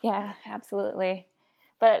 Yeah, absolutely.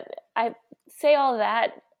 But I say all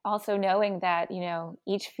that also knowing that,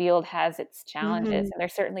 each field has its challenges. And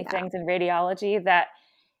there's certainly Yeah. things in radiology that,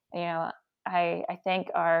 I think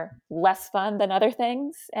are less fun than other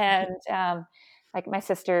things. And like my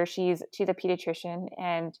sister, she's a pediatrician,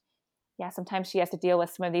 and yeah, sometimes she has to deal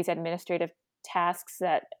with some of these administrative tasks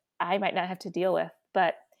that I might not have to deal with.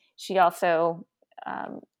 But she also,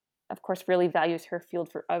 of course, really values her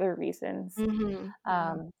field for other reasons.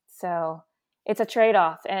 So it's a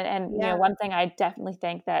trade-off. And Yeah. one thing I definitely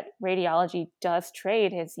think that radiology does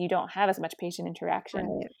trade is you don't have as much patient interaction.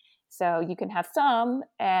 Right. So you can have some,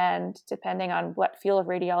 and depending on what field of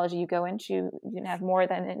radiology you go into, you can have more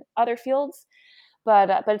than in other fields,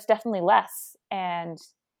 but it's definitely less. And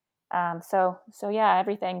so yeah,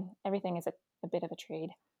 everything is a bit of a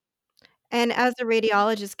trade. And as a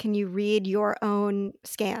radiologist, can you read your own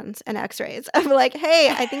scans and X-rays of like, "Hey,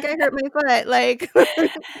 I think I hurt my foot," like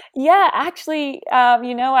Yeah, actually,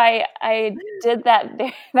 I did that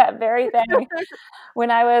that very thing when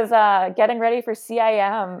I was getting ready for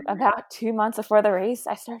CIM about 2 months before the race.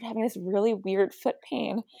 I started having this really weird foot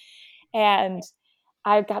pain, and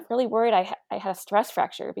I got really worried. I had a stress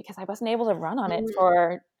fracture because I wasn't able to run on it Mm.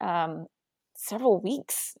 for several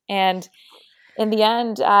weeks. And in the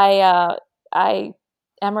end, I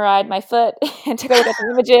MRI'd my foot and took a look at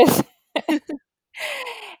the images.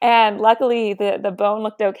 And luckily, the bone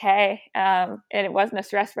looked okay, and it wasn't a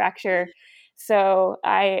stress fracture. So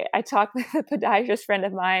I talked with a podiatrist friend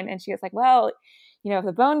of mine, and she was like, "Well, if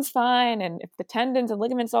the bone's fine and if the tendons and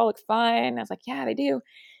ligaments all look fine," I was like, "Yeah, they do."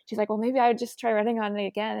 She's like, "Well, maybe I would just try running on it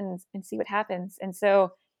again and see what happens." And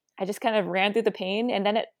so I just kind of ran through the pain, and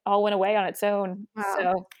then it all went away on its own. Wow.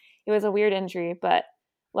 So it was a weird injury, but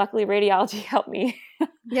luckily radiology helped me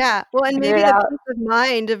Yeah. Well, and figure maybe it the out. peace of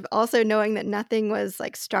mind of also knowing that nothing was,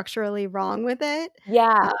 like, structurally wrong with it,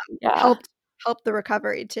 Yeah, yeah. helped the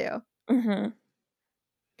recovery too. Hmm.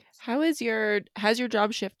 Has your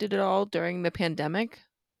job shifted at all during the pandemic?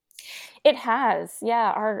 It has,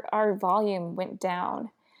 yeah. Our volume went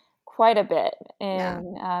down quite a bit Yeah.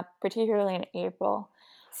 in particularly in April.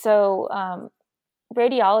 So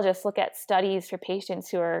radiologists look at studies for patients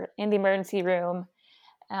who are in the emergency room,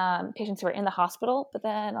 patients who are in the hospital, but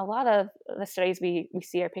then a lot of the studies we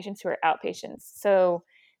see are patients who are outpatients. So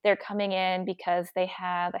they're coming in because they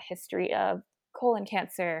have a history of colon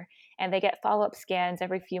cancer, and they get follow-up scans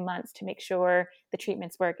every few months to make sure the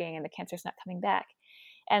treatment's working and the cancer's not coming back.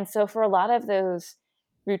 And so for a lot of those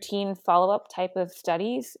routine follow-up type of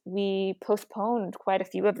studies, we postponed quite a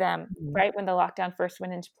few of them Mhm. right when the lockdown first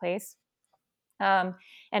went into place.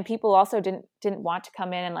 And people also didn't want to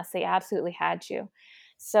come in unless they absolutely had to.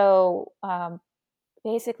 So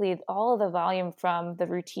basically, all of the volume from the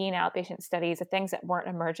routine outpatient studies, the things that weren't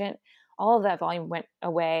emergent, all of that volume went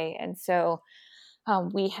away. And so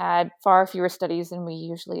we had far fewer studies than we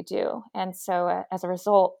usually do. And so as a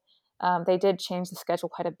result, they did change the schedule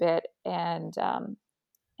quite a bit, and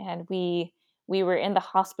we were in the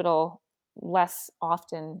hospital less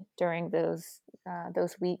often during those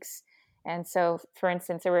weeks. And so, for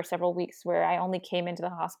instance, there were several weeks where I only came into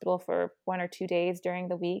the hospital for 1 or 2 days during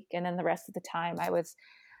the week, and then the rest of the time I was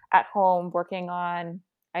at home working on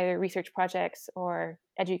either research projects or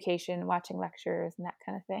education, watching lectures, and that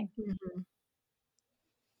kind of thing. Mhm.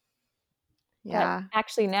 But Yeah.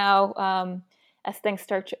 actually now, as things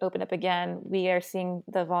start to open up again, we are seeing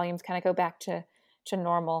the volumes kind of go back to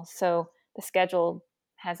normal. So the schedule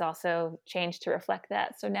has also changed to reflect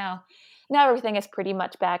that. So now everything is pretty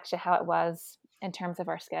much back to how it was in terms of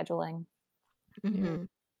our scheduling. Mhm.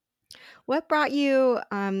 What brought you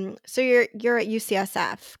so you're at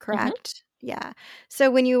UCSF, Hmm. correct? Yeah. So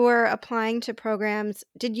when you were applying to programs,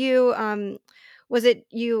 did you was it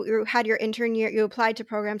you had your intern year, you applied to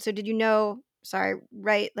programs, so did you know, sorry,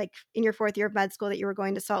 right, like in your 4th year of med school that you were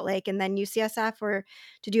going to Salt Lake and then UCSF, or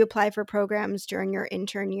did you apply for programs during your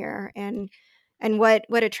intern year, and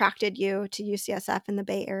what attracted you to UCSF in the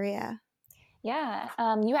Bay Area? Yeah,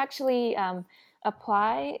 you actually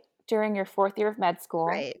apply during your 4th year of med school,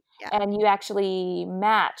 Right. Yeah. and you actually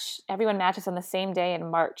match. Everyone matches on the same day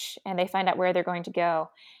in March, and they find out where they're going to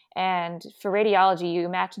go. And for radiology, you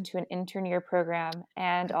match into an intern year program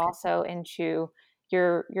and Okay. also into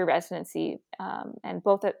your residency. And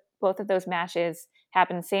both of those matches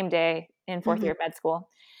happen the same day in 4th year Mhm. of med school.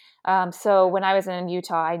 So when I was in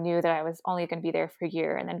Utah, I knew that I was only going to be there for a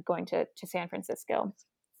year and then going to San Francisco.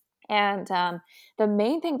 And the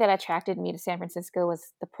main thing that attracted me to San Francisco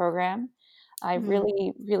was the program. I Mhm.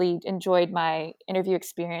 really, really enjoyed my interview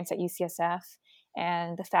experience at UCSF,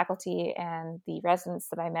 and the faculty and the residents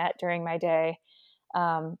that I met during my day.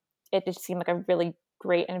 Um, it just seemed like a really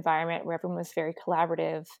great environment where everyone was very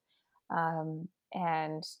collaborative,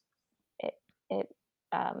 and it it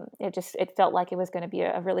it felt like it was going to be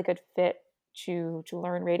a really good fit to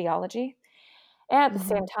learn radiology. And at the Mhm.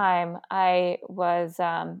 same time, I was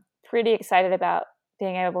pretty excited about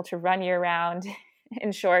being able to run year round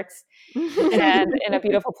in shorts and in a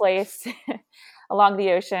beautiful place along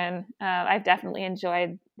the ocean. I've definitely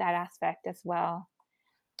enjoyed that aspect as well.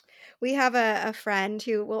 We have a friend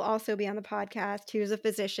who will also be on the podcast who's a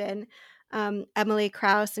physician. Emily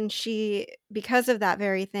Krauss, and because of that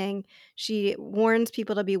very thing, she warns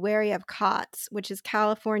people to be wary of COTS, which is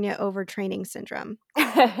California Overtraining Syndrome.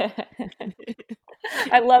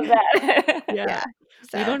 I love that. Yeah. Yeah. We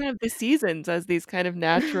So don't have the seasons as these kind of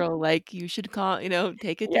natural, like, you should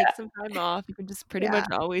take Yeah. some time off. You can just pretty yeah, much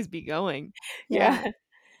always be going. yeah. Yeah.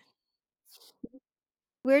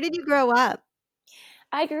 Where did you grow up?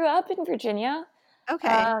 I grew up in Virginia,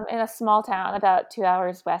 Okay. in a small town about 2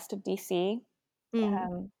 hours west of DC. Mm.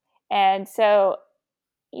 Um, and so,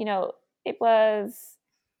 you know, it was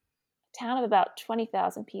a town of about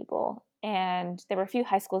 20,000 people, and there were a few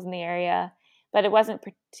high schools in the area, but it wasn't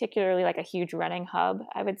particularly like a huge running hub,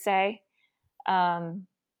 I would say.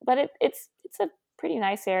 But it's a pretty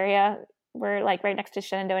nice area. We're like right next to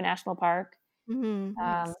Shenandoah National Park. Mhm.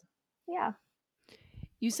 Um, Nice. yeah.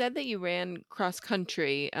 You said that you ran cross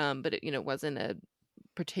country, but it wasn't a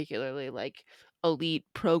particularly like elite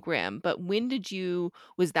program. But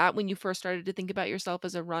was that when you first started to think about yourself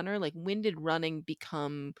as a runner? Like when did running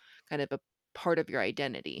become kind of a part of your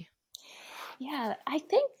identity? Yeah, I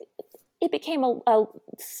think it became a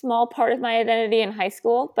small part of my identity in high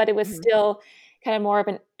school, but it was Mhm. still kind of more of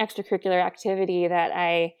an extracurricular activity that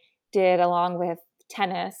I did along with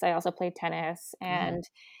tennis. I also played tennis Mhm. and,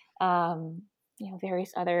 um,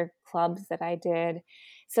 various other clubs that I did.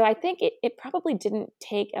 So I think it probably didn't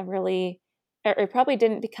take a really, or it probably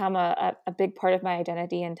didn't become a big part of my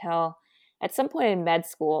identity until at some point in med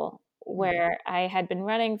school, Mhm. where I had been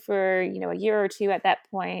running for, a year or two at that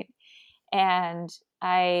point, and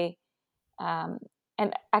I um,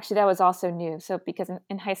 and actually that was also new. So because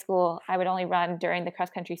in high school I would only run during the cross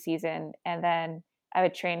country season, and then I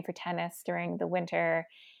would train for tennis during the winter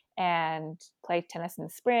and play tennis in the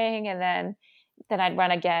spring, and then I'd run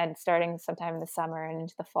again starting sometime in the summer and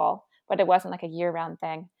into the fall. But it wasn't like a year round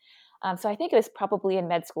thing. So I think it was probably in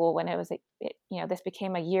med school when this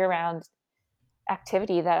became a year round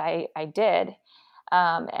activity that I did.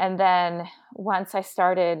 And then once I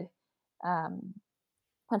started um,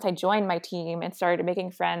 once I joined my team and started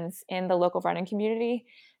making friends in the local running community,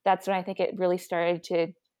 that's when I think it really started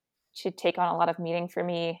to take on a lot of meaning for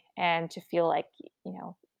me and to feel like, you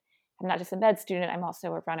know, I'm not just a med student, I'm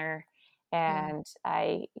also a runner. Yeah. And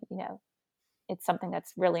it's something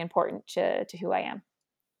that's really important to who I am.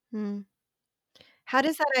 Mm. How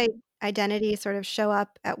does that identity sort of show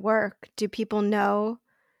up at work? Do people know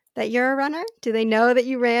that you're a runner? Do they know that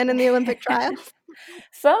you ran in the Olympic trials?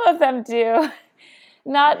 Some of them do.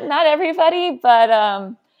 Not everybody, but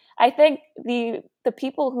I think the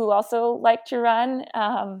people who also like to run,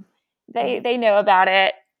 Mm. they know about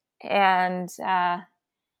it, and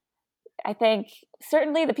I think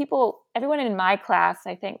certainly everyone in my class,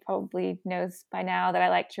 I think probably knows by now that I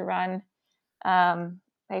like to run.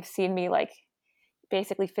 They've seen me like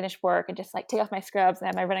basically finish work and just like take off my scrubs and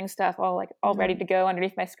have my running stuff all ready Mhm. to go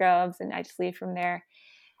underneath my scrubs, and I just leave from there.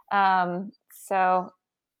 Um, so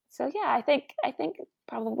so yeah, I think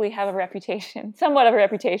probably have a reputation, somewhat of a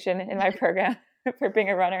reputation in my program for being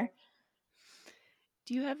a runner.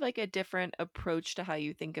 Do you have like a different approach to how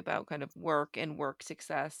you think about kind of work and work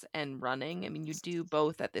success and running? I mean, you do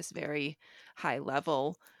both at this very high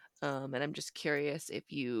level. And I'm just curious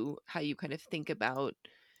how you kind of think about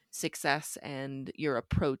success and your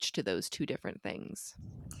approach to those two different things.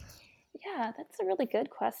 Yeah, that's a really good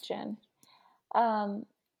question. Um,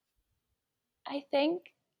 I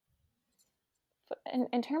think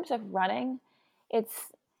in terms of running,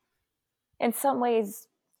 it's in some ways,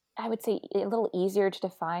 I would say a little easier to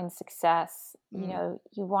define success. Mm,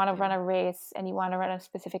 You want to yeah. run a race and you want to run a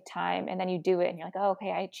specific time, and then you do it and you're like, oh,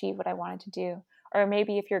 okay, I achieved what I wanted to do. Or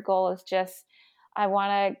maybe if your goal is just, I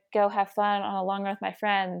want to go have fun on a long run with my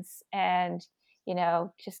friends and,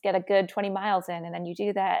 just get a good 20 miles in, and then you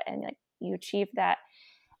do that and like you achieve that.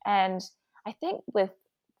 And I think with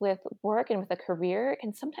work and with a career, it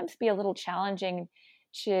can sometimes be a little challenging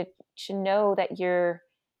to to know that you're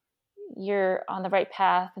on the right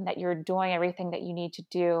path and that you're doing everything that you need to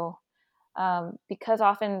do, because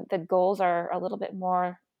often the goals are a little bit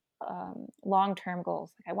more long-term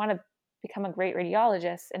goals. Like I want to become a great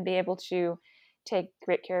radiologist and be able to take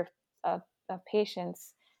great care of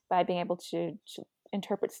patients by being able to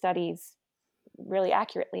interpret studies really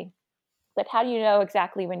accurately. But how do you know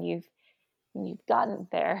exactly when you've gotten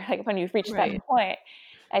there, like when you've reached that Right. point?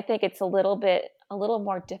 I think it's a little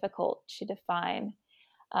more difficult to define.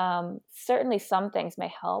 Certainly, some things may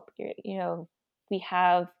help. We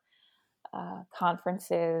have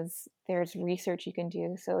conferences. There's research you can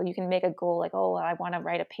do, so you can make a goal like, oh, I want to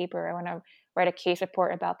write a paper. I want to write a case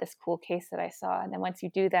report about this cool case that I saw. And then once you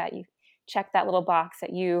do that, you check that little box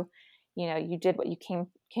that you did what you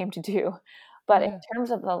came to do. But in Yeah.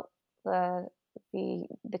 terms of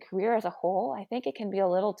the career as a whole, I think it can be a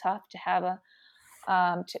little tough to have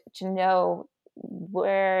to know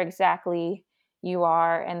where exactly you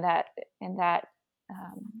are in that in that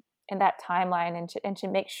timeline, and to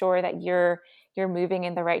make sure that you're moving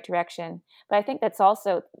in the right direction. But I think that's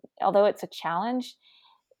also, although it's a challenge,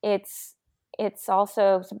 it's it's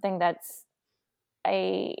also something that's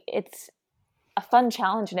it's a fun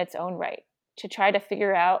challenge in its own right, to try to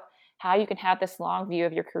figure out how you can have this long view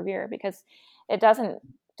of your career, because it doesn't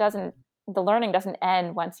the learning doesn't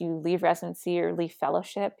end once you leave residency or leave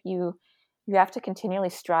fellowship. You have to continually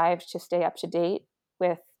strive to stay up to date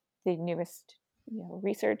with the newest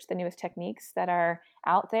research, the newest techniques that are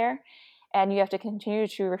out there, and you have to continue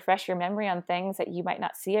to refresh your memory on things that you might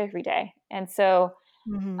not see every day. And so,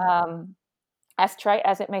 Mm-hmm. as trite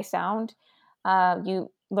as it may sound,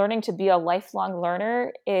 you learning to be a lifelong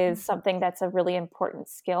learner is something that's a really important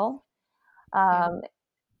skill. Yeah. Um,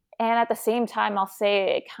 and at the same time, I'll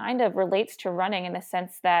say it kind of relates to running in the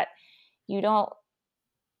sense that you don't,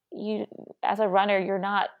 you, as a runner, you're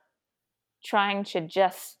not trying to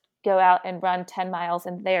just go out and run 10 miles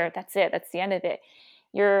and that's it, that's the end of it.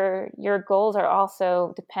 Your goals are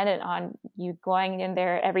also dependent on you going in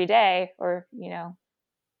there every day, or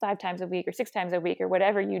 5 times a week or 6 times a week or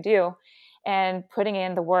whatever you do, and putting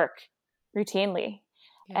in the work routinely.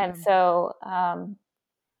 Yeah. And so,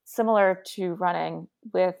 similar to running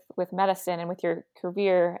with medicine and with your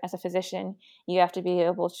career as a physician, you have to be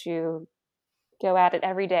able to go at it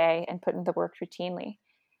every day and put in the work routinely.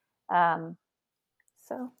 Um,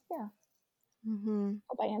 so yeah, Mm-hmm.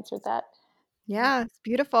 hope I answered that. Yeah, it's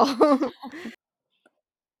beautiful.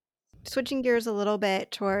 Switching gears a little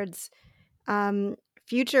bit towards um,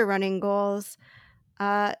 future running goals.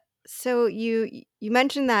 Uh, so you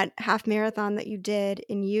mentioned that half marathon that you did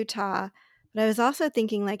in Utah, but I was also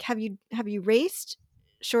thinking, like, have you raced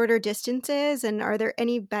shorter distances, and are there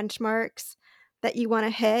any benchmarks that you want to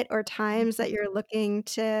hit or times that you're looking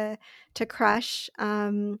to crush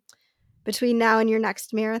between now and your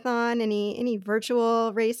next marathon? Any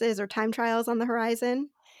virtual races or time trials on the horizon?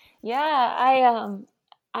 Yeah,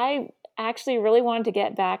 I actually really wanted to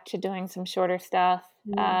get back to doing some shorter stuff.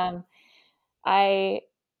 Mm. I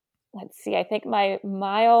Let's see, I think my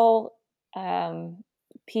mile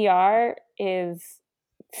PR is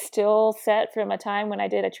still set from a time when I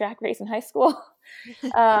did a track race in high school.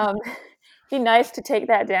 um, be nice to take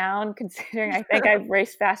that down, considering I think I've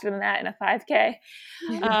raced faster than that in a 5K.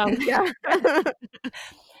 Um, Yeah.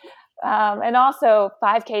 and also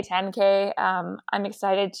 5K, 10K. I'm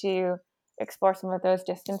excited to explore some of those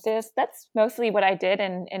distances. That's mostly what I did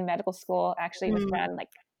in medical school, actually, was Mm. run like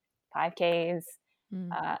 5Ks,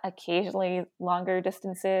 Mm. occasionally longer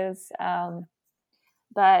distances.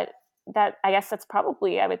 But that, I guess that's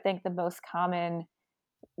probably, I would think, the most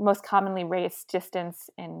commonly raced distance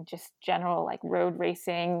in just general like road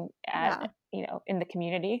racing Yeah. in the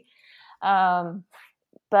community. Um,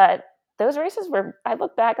 but those races I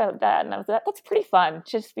look back at that and I was like, that's pretty fun.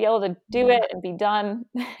 Just be able to do Yeah. it and be done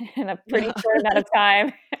in a pretty Yeah. short amount of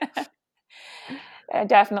time.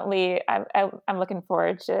 Definitely, I'm looking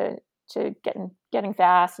forward to getting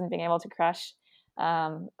fast and being able to crush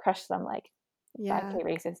some like Yeah. 5K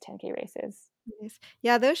races, 10K races. Nice.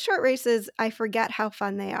 Yeah, those short races, I forget how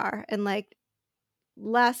fun they are and, like,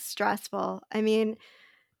 less stressful. I mean,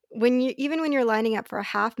 when you're lining up for a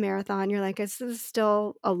half marathon, you're like, "This is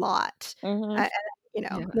still a lot." Hmm.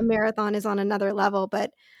 Yeah. The marathon is on another level,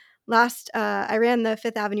 but I ran the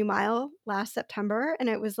Fifth Avenue Mile last September, and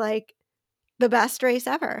it was, like, the best race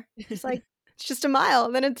ever. It's like, it's just a mile,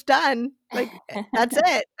 and then it's done. Like, that's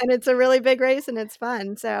it, and it's a really big race, and it's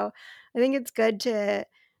fun. So, I think it's good to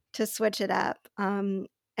switch it up, and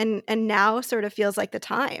now sort of feels like the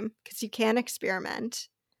time because you can experiment.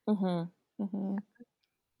 Hmm. Hmm.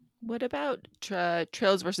 What about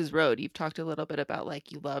trails versus road? You've talked a little bit about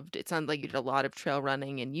like you loved, it sounds like you did a lot of trail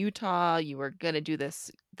running in Utah. You were going to do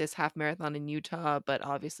this half marathon in Utah, but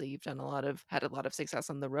obviously you've had a lot of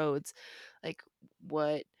success on the roads. Like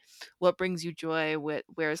what what brings you joy?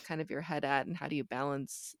 Where's kind of your head at, and how do you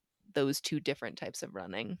balance those two different types of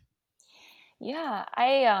running? Yeah,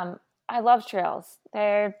 I love trails.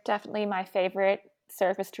 They're definitely my favorite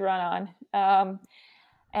surface to run on.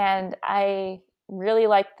 And I really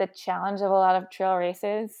like the challenge of a lot of trail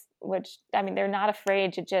races, which, I mean, they're not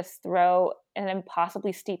afraid to just throw an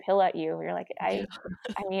impossibly steep hill at you. You're like, Yeah.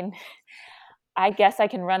 I mean, I guess I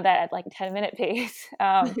can run that at like 10-minute pace.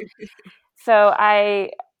 So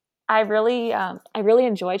I really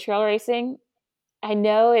enjoy trail racing. I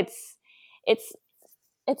know it's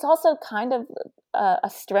it's also kind of a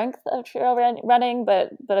strength of trail running,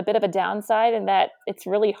 but a bit of a downside in that it's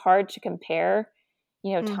really hard to compare,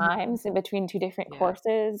 times in between two different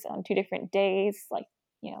courses on two different days, like,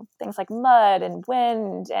 things like mud and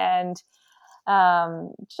wind and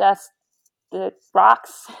just the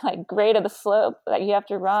rocks, like grade of the slope that you have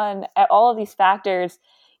to run. All of these factors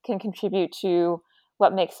can contribute to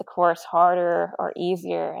what makes a course harder or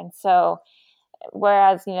easier. And so,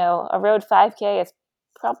 whereas, a road 5K is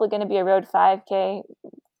probably going to be a road 5K,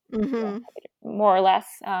 more or less.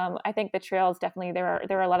 I think the trails definitely, there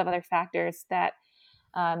are a lot of other factors that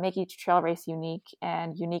make each trail race unique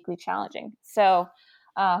and uniquely challenging. So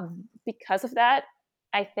because of that,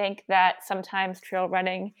 I think that sometimes trail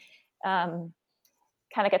running kind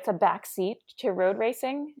of gets a backseat to road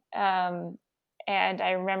racing. And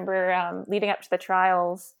I remember leading up to the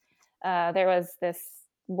trials, there was this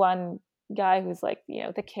one guy who's like,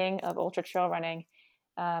 the king of ultra trail running,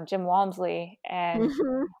 Jim Walmsley, and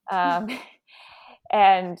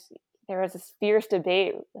and there was this fierce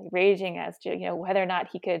debate raging as to whether or not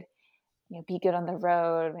he could be good on the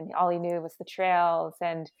road, and all he knew was the trails.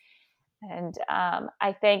 And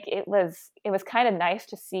I think it was kind of nice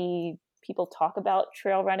to see people talk about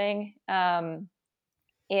trail running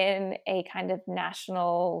in a kind of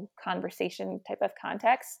national conversation type of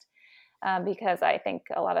context, because I think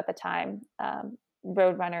a lot of the time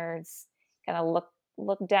road runners kind of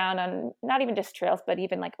look down on not even just trails, but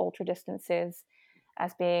even like ultra distances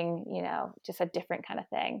as being, just a different kind of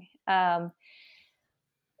thing.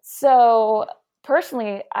 So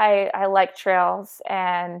personally, I like trails,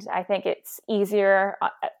 and I think it's easier,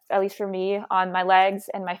 at least for me, on my legs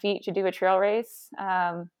and my feet to do a trail race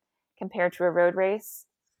compared to a road race.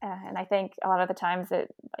 And I think a lot of the times that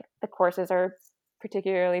like the courses are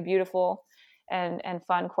particularly beautiful and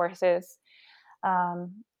fun courses.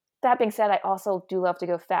 That being said, I also do love to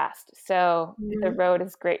go fast, so the road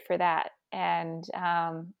is great for that. And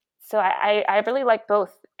so I really like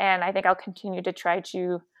both, and I think I'll continue to try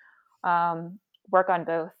to work on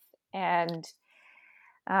both. And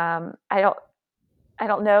I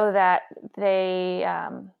don't know that they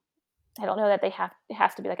it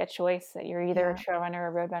has to be like a choice that you're either a trail runner or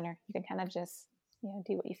a road runner. You can kind of just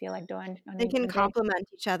do what you feel like doing on They can day. complement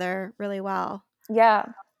each other really well. Yeah.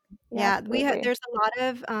 Yeah, there's a lot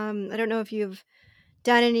of I don't know if you've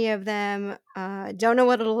done any of them. Don't know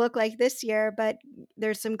what it'll look like this year, but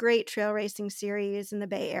there's some great trail racing series in the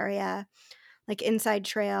Bay Area, like Inside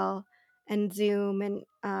Trail and Zoom, and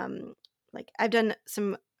like I've done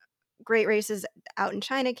some great races out in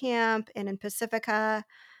China Camp and in Pacifica,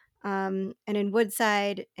 and in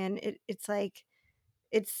Woodside, and it's like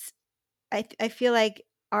it's I feel like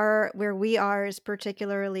our where we are is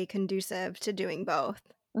particularly conducive to doing both,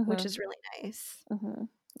 which is really nice.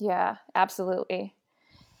 Yeah, absolutely.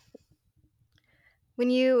 When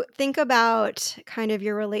you think about kind of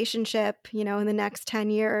your relationship, in the next 10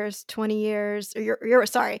 years, 20 years, or when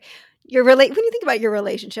you think about your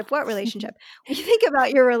relationship, what relationship? When you think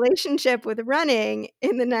about your relationship with running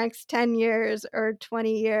in the next 10 years or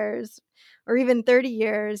 20 years or even 30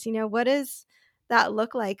 years, what does that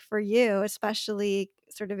look like for you, especially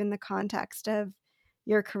sort of in the context of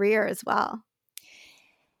your career as well?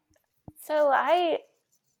 So I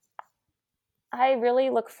really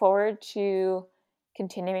look forward to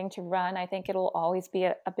continuing to run. I think it'll always be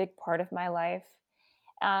a big part of my life.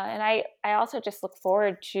 And I also just look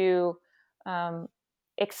forward to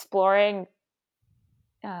exploring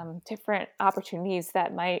different opportunities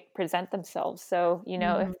that might present themselves. So,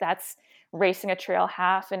 if that's racing a trail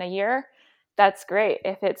half in a year, that's great.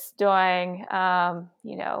 If it's doing, a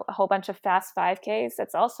whole bunch of fast 5Ks,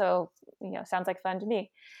 that's also, sounds like fun to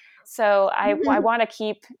me. So I want to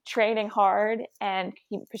keep training hard and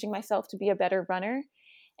keep pushing myself to be a better runner.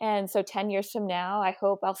 And so 10 years from now, I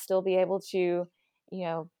hope I'll still be able to,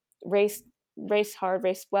 race, race hard,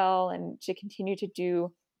 race well, and to continue to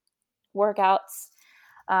do workouts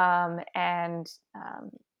and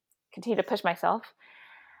continue to push myself.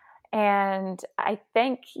 And I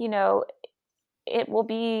think, it will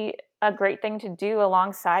be a great thing to do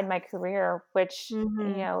alongside my career, which,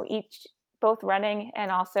 both running and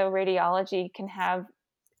also radiology can have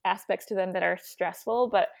aspects to them that are stressful.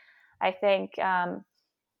 But I think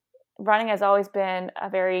running has always been a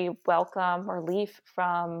very welcome relief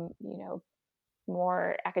from,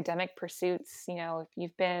 more academic pursuits. If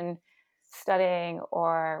you've been studying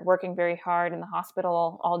or working very hard in the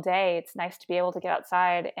hospital all day, it's nice to be able to get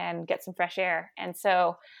outside and get some fresh air. And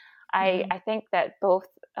so I think that both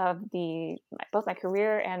my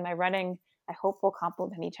career and my running, I hope, will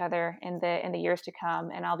complement each other in the years to come,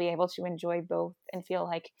 and I'll be able to enjoy both and feel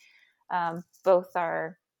like both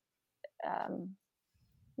are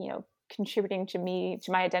contributing to me,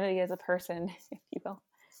 to my identity as a person, if you will.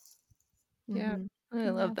 Yeah, Mm-hmm. I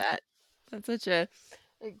love that. That's such a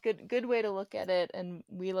good way to look at it, and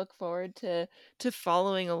we look forward to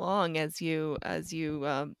following along as you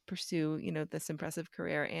pursue this impressive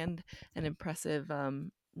career and an impressive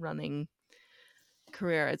running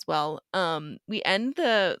career as well. We end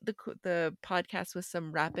the podcast with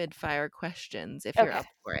some rapid fire questions if you're Okay. up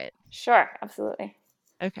for it. Sure, absolutely.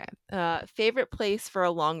 Okay. Favorite place for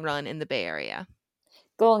a long run in the Bay Area?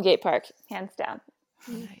 Golden Gate Park, hands down.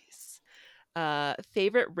 Nice.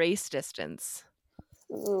 Favorite race distance?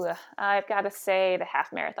 Ooh, I've got to say the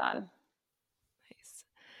half marathon.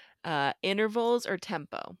 Nice. Intervals or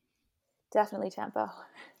tempo? Definitely tempo.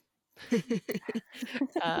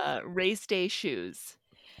 Race day shoes?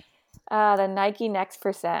 The Nike Next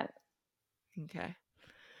Percent. Okay.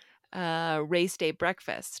 Race day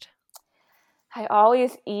breakfast? I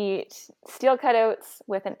always eat steel cut oats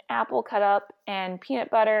with an apple cut up and peanut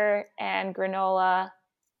butter and granola,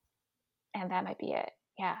 and that might be it.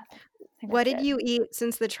 Yeah. What did you eat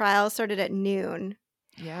since the trial started at noon?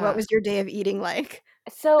 Yeah. What was your day of eating like?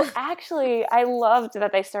 So actually, I loved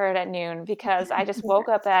that they started at noon because I just woke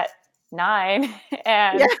up at 9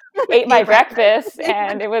 and ate my breakfast,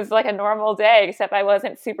 and it was like a normal day, except I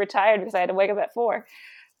wasn't super tired because I had to wake up at 4.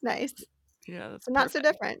 Nice. Yeah, that's not so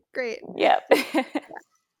different. Great. Yep.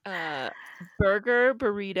 Burger,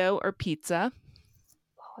 burrito, or pizza?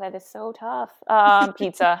 Oh, that is so tough.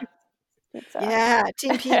 Pizza. Yeah,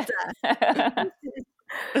 team pizza.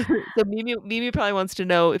 So Mimi probably wants to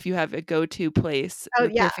know if you have a go-to place.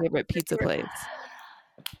 What's your favorite pizza place?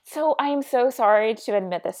 So I am so sorry to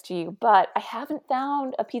admit this to you, but I haven't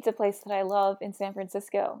found a pizza place that I love in San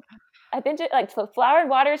Francisco. I've been to Flour and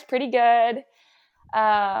Water is pretty good.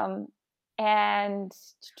 And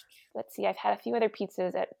let's see, I've had a few other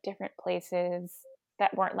pizzas at different places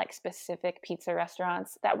that weren't like specific pizza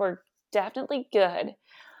restaurants that were definitely good,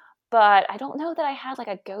 but I don't know that I had like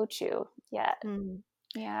a go-to yet.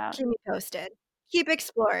 Yeah. Keep me posted. Keep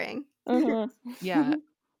exploring. Mm-hmm. Yeah.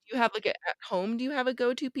 You have at home, do you have a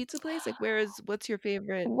go-to pizza place? Like what's your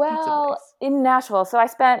favorite pizza Well, place? in Nashville. So I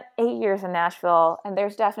spent 8 years in Nashville, and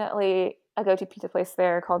there's definitely a go-to pizza place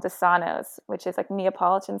there called Desano's, which is like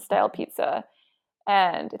Neapolitan style pizza.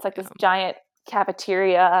 And it's like this giant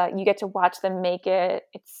cafeteria. You get to watch them make it.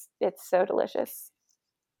 It's so delicious.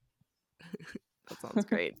 That sounds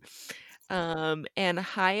great. And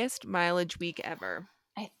highest mileage week ever?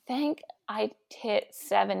 I think I hit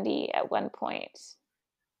 70 at one point,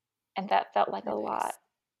 and that felt like a lot.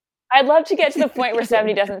 I'd love to get to the point where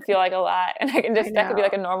 70 doesn't feel like a lot, and that could be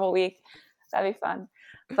like a normal week. That'd be fun.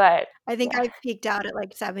 But I think I peaked out at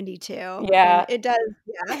like 72. Yeah. It does.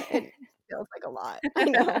 Yeah. It feels like a lot. I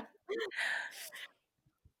know.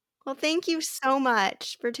 Well, thank you so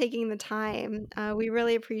much for taking the time. We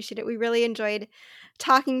really appreciate it. We really enjoyed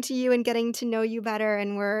talking to you and getting to know you better,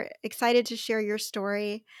 and we're excited to share your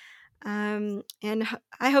story. And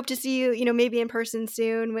I hope to see you, maybe in person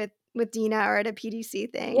soon with Dina or at a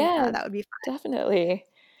PDC thing. Yeah, that would be fun. definitely.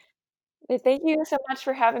 Thank you so much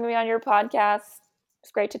for having me on your podcast.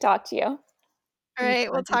 It's great to talk to you. All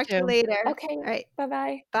right. We'll talk to you later. Okay. All right.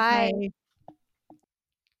 Bye-bye. Bye.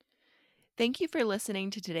 Thank you for listening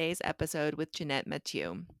to today's episode with Jeanette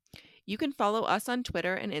Mathieu. You can follow us on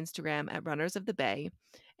Twitter and Instagram at Runners of the Bay.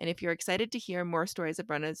 And if you're excited to hear more stories of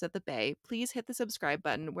Runners of the Bay, please hit the subscribe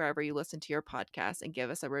button wherever you listen to your podcast and give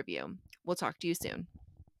us a review. We'll talk to you soon.